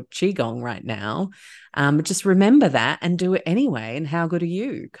your Qigong right now. Just remember that and do it anyway. And how good are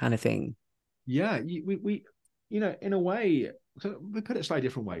you, kind of thing. Yeah, we in a way, we put it a slightly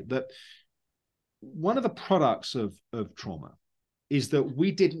different way, that one of the products of trauma is that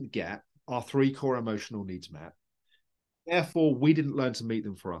we didn't get our 3 core emotional needs met. Therefore, we didn't learn to meet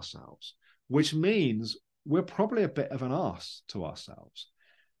them for ourselves, which means we're probably a bit of an arse to ourselves.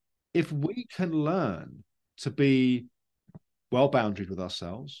 If we can learn to be well-boundaried with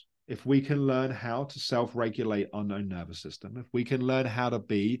ourselves, if we can learn how to self-regulate our own nervous system, if we can learn how to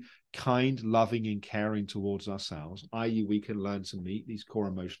be kind, loving, and caring towards ourselves, i.e., we can learn to meet these core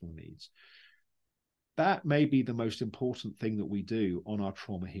emotional needs, that may be the most important thing that we do on our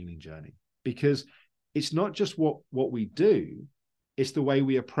trauma healing journey. Because it's not just what we do, it's the way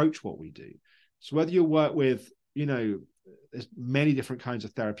we approach what we do. So whether you work with, there's many different kinds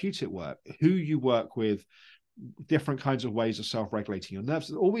of therapeutic work, who you work with, different kinds of ways of self-regulating your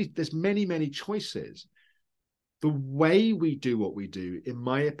nerves, there's many, many choices. The way we do what we do, in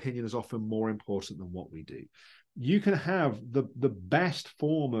my opinion, is often more important than what we do. You can have the best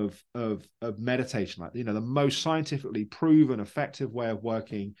form of meditation, like, the most scientifically proven, effective way of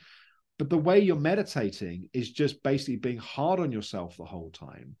working. But the way you're meditating is just basically being hard on yourself the whole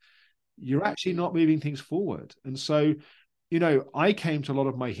time. You're actually not moving things forward. And so, I came to a lot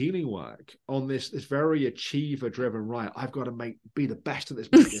of my healing work on this very achiever-driven, right, I've got to be the best at this,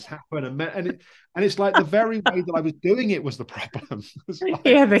 make this happen. And it's like the very way that I was doing it was the problem. Like,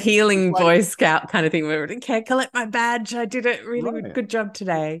 the healing Boy Scout kind of thing where, okay, collect my badge. I did it really good job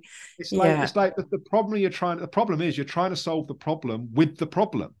today. It's like the problem is you're trying to solve the problem with the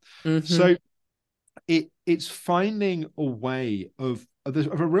problem. Mm-hmm. So it's finding a way of a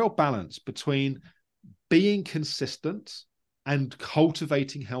real balance between being consistent and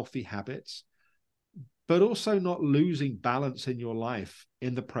cultivating healthy habits, but also not losing balance in your life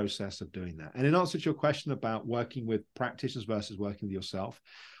in the process of doing that. And in answer to your question about working with practitioners versus working with yourself,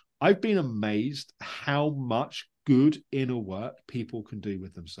 I've been amazed how much good inner work people can do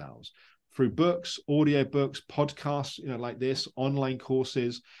with themselves through books, audio books, podcasts, like this, online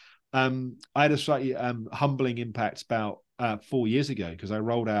courses. I had a slightly humbling impact about 4 years ago, because I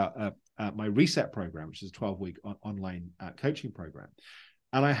rolled out my Reset program, which is a 12-week online coaching program.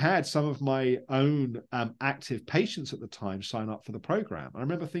 And I had some of my own active patients at the time sign up for the program. I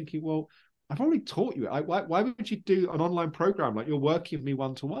remember thinking, well, I've already taught you. Why would you do an online program like you're working with me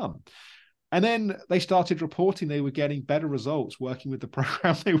one-to-one? And then they started reporting they were getting better results working with the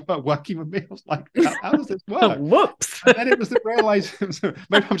program they were working with me. I was like, how does this work? Whoops. And then it was the realization,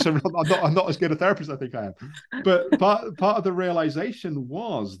 maybe I'm not as good a therapist as I think I am. But part of the realization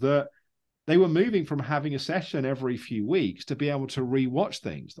was that they were moving from having a session every few weeks to be able to rewatch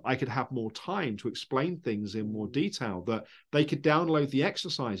things. I could have more time to explain things in more detail, that they could download the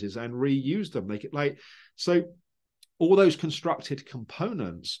exercises and reuse them. They could so all those constructed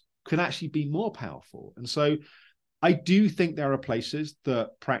components can actually be more powerful. And so I do think there are places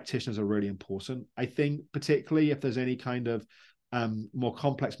that practitioners are really important. I think particularly if there's any kind of more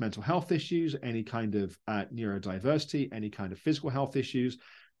complex mental health issues, any kind of neurodiversity, any kind of physical health issues,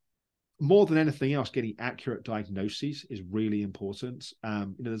 more than anything else, getting accurate diagnoses is really important.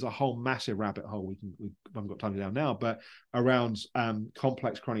 There's a whole massive rabbit hole we haven't got time to down now, but around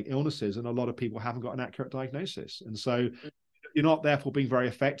complex chronic illnesses, and a lot of people haven't got an accurate diagnosis. And so you're not therefore being very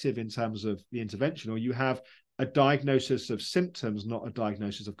effective in terms of the intervention, or you have a diagnosis of symptoms, not a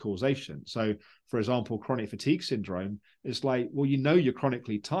diagnosis of causation. So, for example, chronic fatigue syndrome is like, well, you're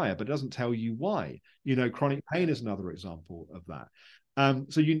chronically tired, but it doesn't tell you why. Chronic pain is another example of that.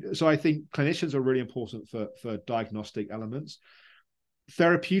 So I think clinicians are really important for diagnostic elements.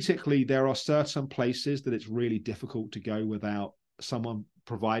 Therapeutically, there are certain places that it's really difficult to go without someone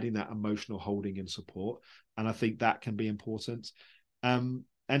providing that emotional holding and support. And I think that can be important.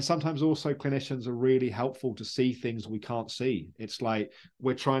 And sometimes also clinicians are really helpful to see things we can't see. It's like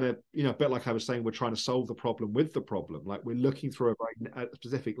we're trying to, a bit like I was saying, we're trying to solve the problem with the problem. Like we're looking through a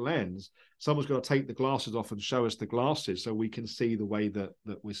specific lens. Someone's got to take the glasses off and show us the glasses so we can see the way that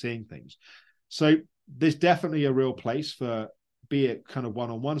we're seeing things. So there's definitely a real place for, be it kind of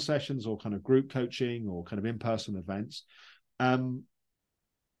one-on-one sessions or kind of group coaching or kind of in-person events.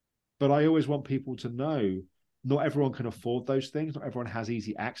 But I always want people to know not everyone can afford those things. Not everyone has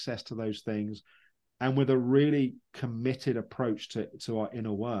easy access to those things. And with a really committed approach to our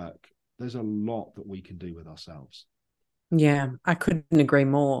inner work, there's a lot that we can do with ourselves. Yeah, I couldn't agree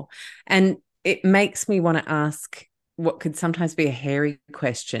more. And it makes me want to ask, what could sometimes be a hairy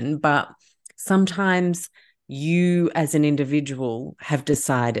question, but sometimes you as an individual have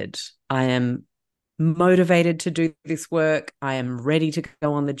decided, I am motivated to do this work. I am ready to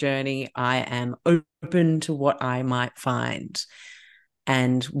go on the journey. I am open to what I might find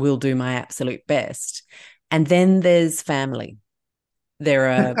and will do my absolute best. And then there's family. There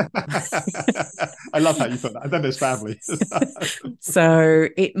are I love how you put that. And then there's family. So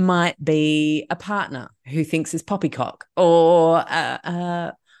it might be a partner who thinks is poppycock, or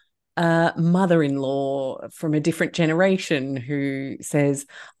a mother-in-law from a different generation who says,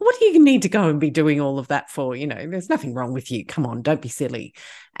 what do you need to go and be doing all of that for? You know, there's nothing wrong with you. Come on, don't be silly.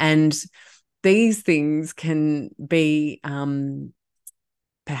 And these things can be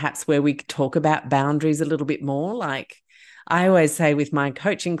perhaps where we talk about boundaries a little bit more. Like I always say with my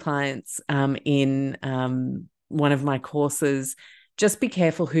coaching clients in one of my courses, just be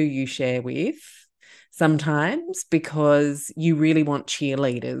careful who you share with sometimes, because you really want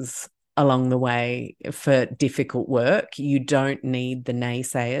cheerleaders along the way for difficult work. You don't need the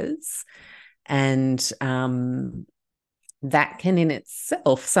naysayers. And that can in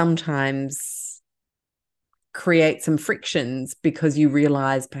itself sometimes create some frictions, because you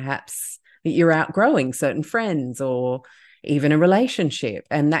realize perhaps that you're outgrowing certain friends or even a relationship.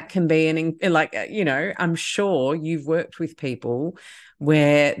 And that can be I'm sure you've worked with people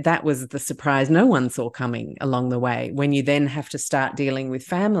where that was the surprise no one saw coming along the way, when you then have to start dealing with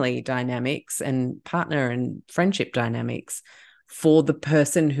family dynamics and partner and friendship dynamics for the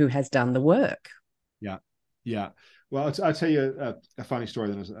person who has done the work. Yeah. Well, I'll tell you a funny story.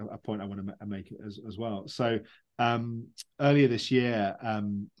 Then, as a point I want to make as well. So earlier this year,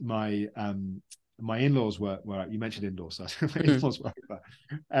 my in-laws were you mentioned indoors, so my in-laws were over,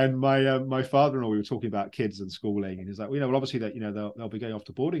 and my father-in-law, we were talking about kids and schooling, and he's like, well, obviously that they'll be going off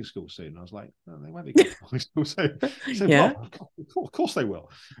to boarding school soon. And I was like, no, they won't be going to boarding school. So he said, Yeah. well, of course they will.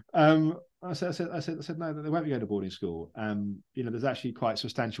 I said no, they won't be going to boarding school. There's actually quite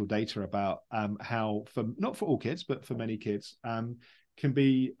substantial data about how, not for all kids, but for many kids, can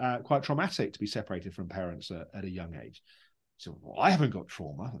be quite traumatic to be separated from parents at a young age. So, well, I haven't got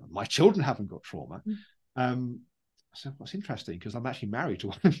trauma. My children haven't got trauma. I said, what's interesting, because I'm actually married to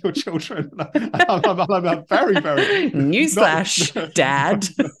one of your children. I'm very, very newsflash, Dad.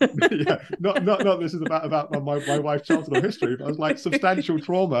 Not this is about my wife's childhood history, but I was like, substantial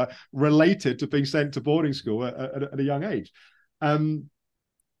trauma related to being sent to boarding school at a young age. And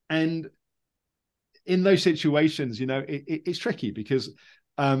in those situations, it's tricky, because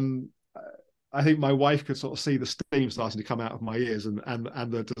I think my wife could sort of see the steam starting to come out of my ears, and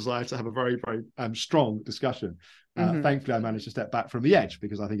the desire to have a very, very strong discussion. Thankfully, I managed to step back from the edge,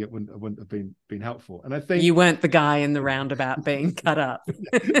 because I think it wouldn't have been helpful. And I think you weren't the guy in the roundabout being cut up.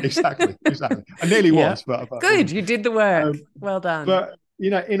 Exactly. I nearly was, but good. You did the work. Well done. But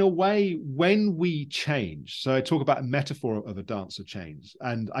in a way, when we change, so I talk about a metaphor of a dance of change,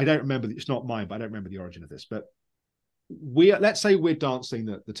 and I don't remember, it's not mine, but I don't remember the origin of this, but let's say we're dancing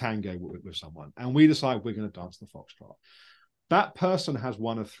the tango with someone, and we decide we're going to dance the foxtrot. That person has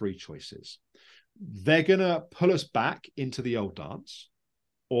one of three choices. They're going to pull us back into the old dance,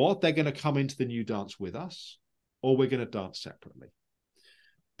 or they're going to come into the new dance with us, or we're going to dance separately.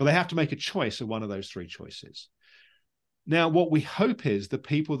 But they have to make a choice of one of those three choices. Now, what we hope is the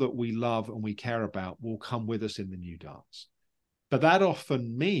people that we love and we care about will come with us in the new dance. But that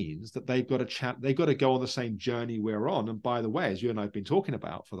often means that they've got to go on the same journey we're on. And by the way, as you and I have been talking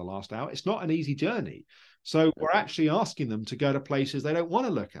about for the last hour, it's not an easy journey. So we're actually asking them to go to places they don't want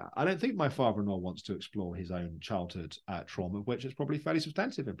to look at. I don't think my father-in-law wants to explore his own childhood trauma, which is probably fairly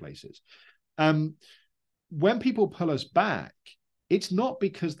substantive in places. When people pull us back, it's not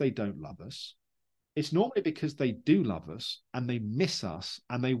because they don't love us. It's normally because they do love us, and they miss us,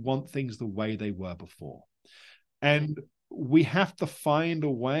 and they want things the way they were before. And we have to find a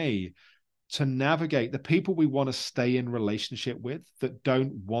way to navigate the people we want to stay in relationship with that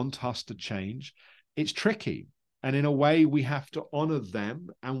don't want us to change. It's tricky. And in a way, we have to honor them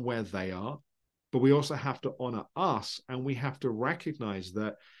and where they are, but we also have to honor us, and we have to recognize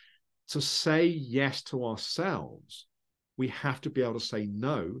that to say yes to ourselves, we have to be able to say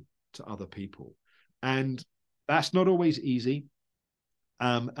no to other people. And that's not always easy.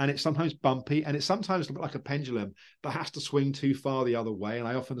 And it's sometimes bumpy, and it's sometimes like a pendulum that has to swing too far the other way. And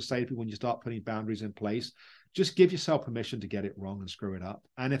I often say to people, when you start putting boundaries in place, just give yourself permission to get it wrong and screw it up.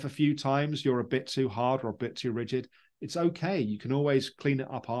 And if a few times you're a bit too hard or a bit too rigid, it's okay. You can always clean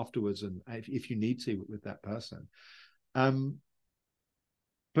it up afterwards, and if you need to with that person.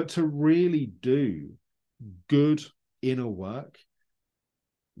 But to really do good inner work,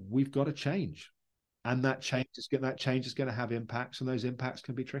 we've got to change. and that change is going to have impacts, and those impacts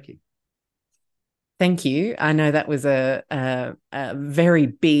can be tricky. Thank you. I know that was a very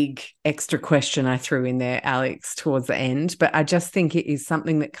big extra question I threw in there, Alex, towards the end, but I just think it is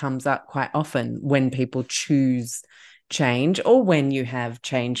something that comes up quite often when people choose change, or when you have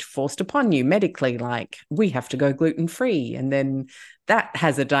change forced upon you medically, like we have to go gluten-free. And then that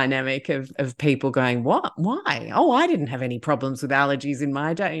has a dynamic of people going, what? Why? Oh, I didn't have any problems with allergies in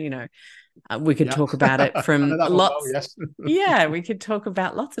my day, we could talk about it from lots. Well, yes. Yeah, we could talk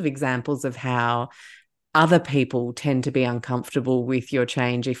about lots of examples of how other people tend to be uncomfortable with your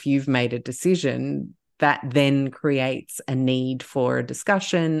change. If you've made a decision, that then creates a need for a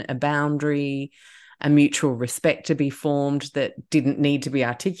discussion, a boundary, a mutual respect to be formed that didn't need to be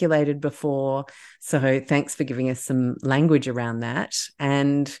articulated before. So thanks for giving us some language around that.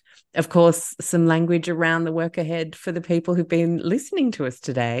 And of course, some language around the work ahead for the people who've been listening to us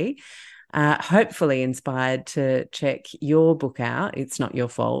today. Hopefully inspired to check your book out. It's Not Your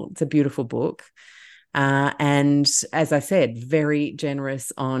Fault. It's a beautiful book. And as I said, very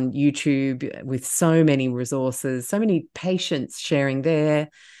generous on YouTube with so many resources, so many patients sharing their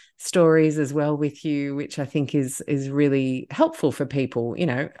stories as well with you, which I think is really helpful for people.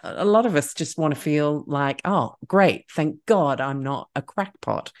 A lot of us just want to feel like, oh, great, thank God I'm not a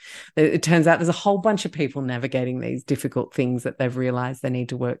crackpot. It turns out there's a whole bunch of people navigating these difficult things that they've realized they need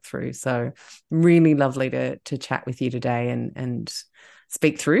to work through. So really lovely to chat with you today and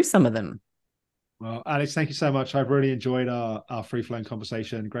speak through some of them. Well, Alex, thank you so much. I've really enjoyed our free-flowing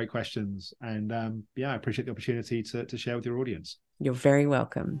conversation. Great questions. And I appreciate the opportunity to share with your audience. You're very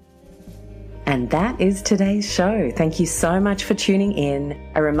welcome. And that is today's show. Thank you so much for tuning in.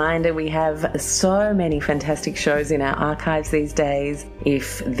 A reminder, we have so many fantastic shows in our archives these days.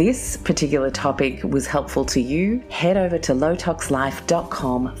 If this particular topic was helpful to you, head over to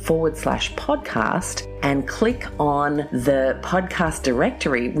lowtoxlife.com/podcast and click on the podcast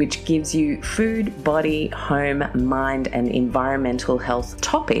directory, which gives you food, body, home, mind, and environmental health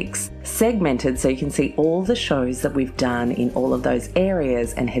topics segmented so you can see all the shows that we've done in all of those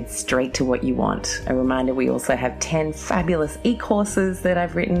areas and head straight to what you want. A reminder, we also have 10 fabulous e-courses that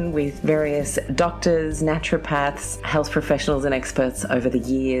I've written with various doctors, naturopaths, health professionals, and experts over the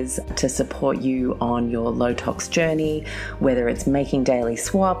years to support you on your low tox journey, whether it's making daily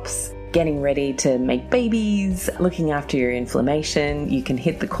swaps, getting ready to make babies, looking after your inflammation. You can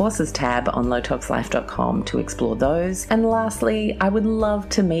hit the courses tab on lowtoxlife.com to explore those. And lastly, I would love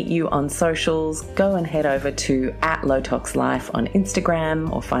to meet you on socials. Go and head over to @lowtoxlife on Instagram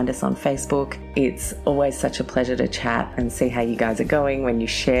or find us on Facebook. It's always such a pleasure to chat and see how you guys are going when you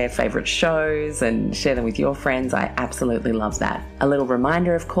share favorite shows and share them with your friends. I absolutely love that. A little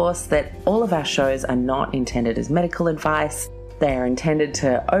reminder, of course, that all of our shows are not intended as medical advice. They are intended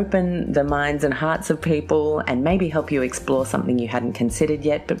to open the minds and hearts of people and maybe help you explore something you hadn't considered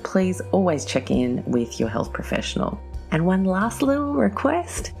yet, but please always check in with your health professional. And one last little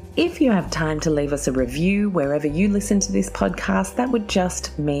request. If you have time to leave us a review wherever you listen to this podcast, that would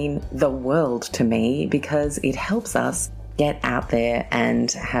just mean the world to me, because it helps us get out there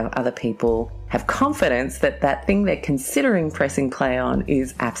and have other people have confidence that that thing they're considering pressing play on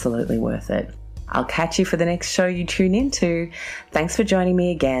is absolutely worth it. I'll catch you for the next show you tune into. Thanks for joining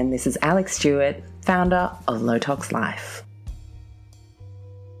me again. This is Alex Stewart, founder of Low Tox Life.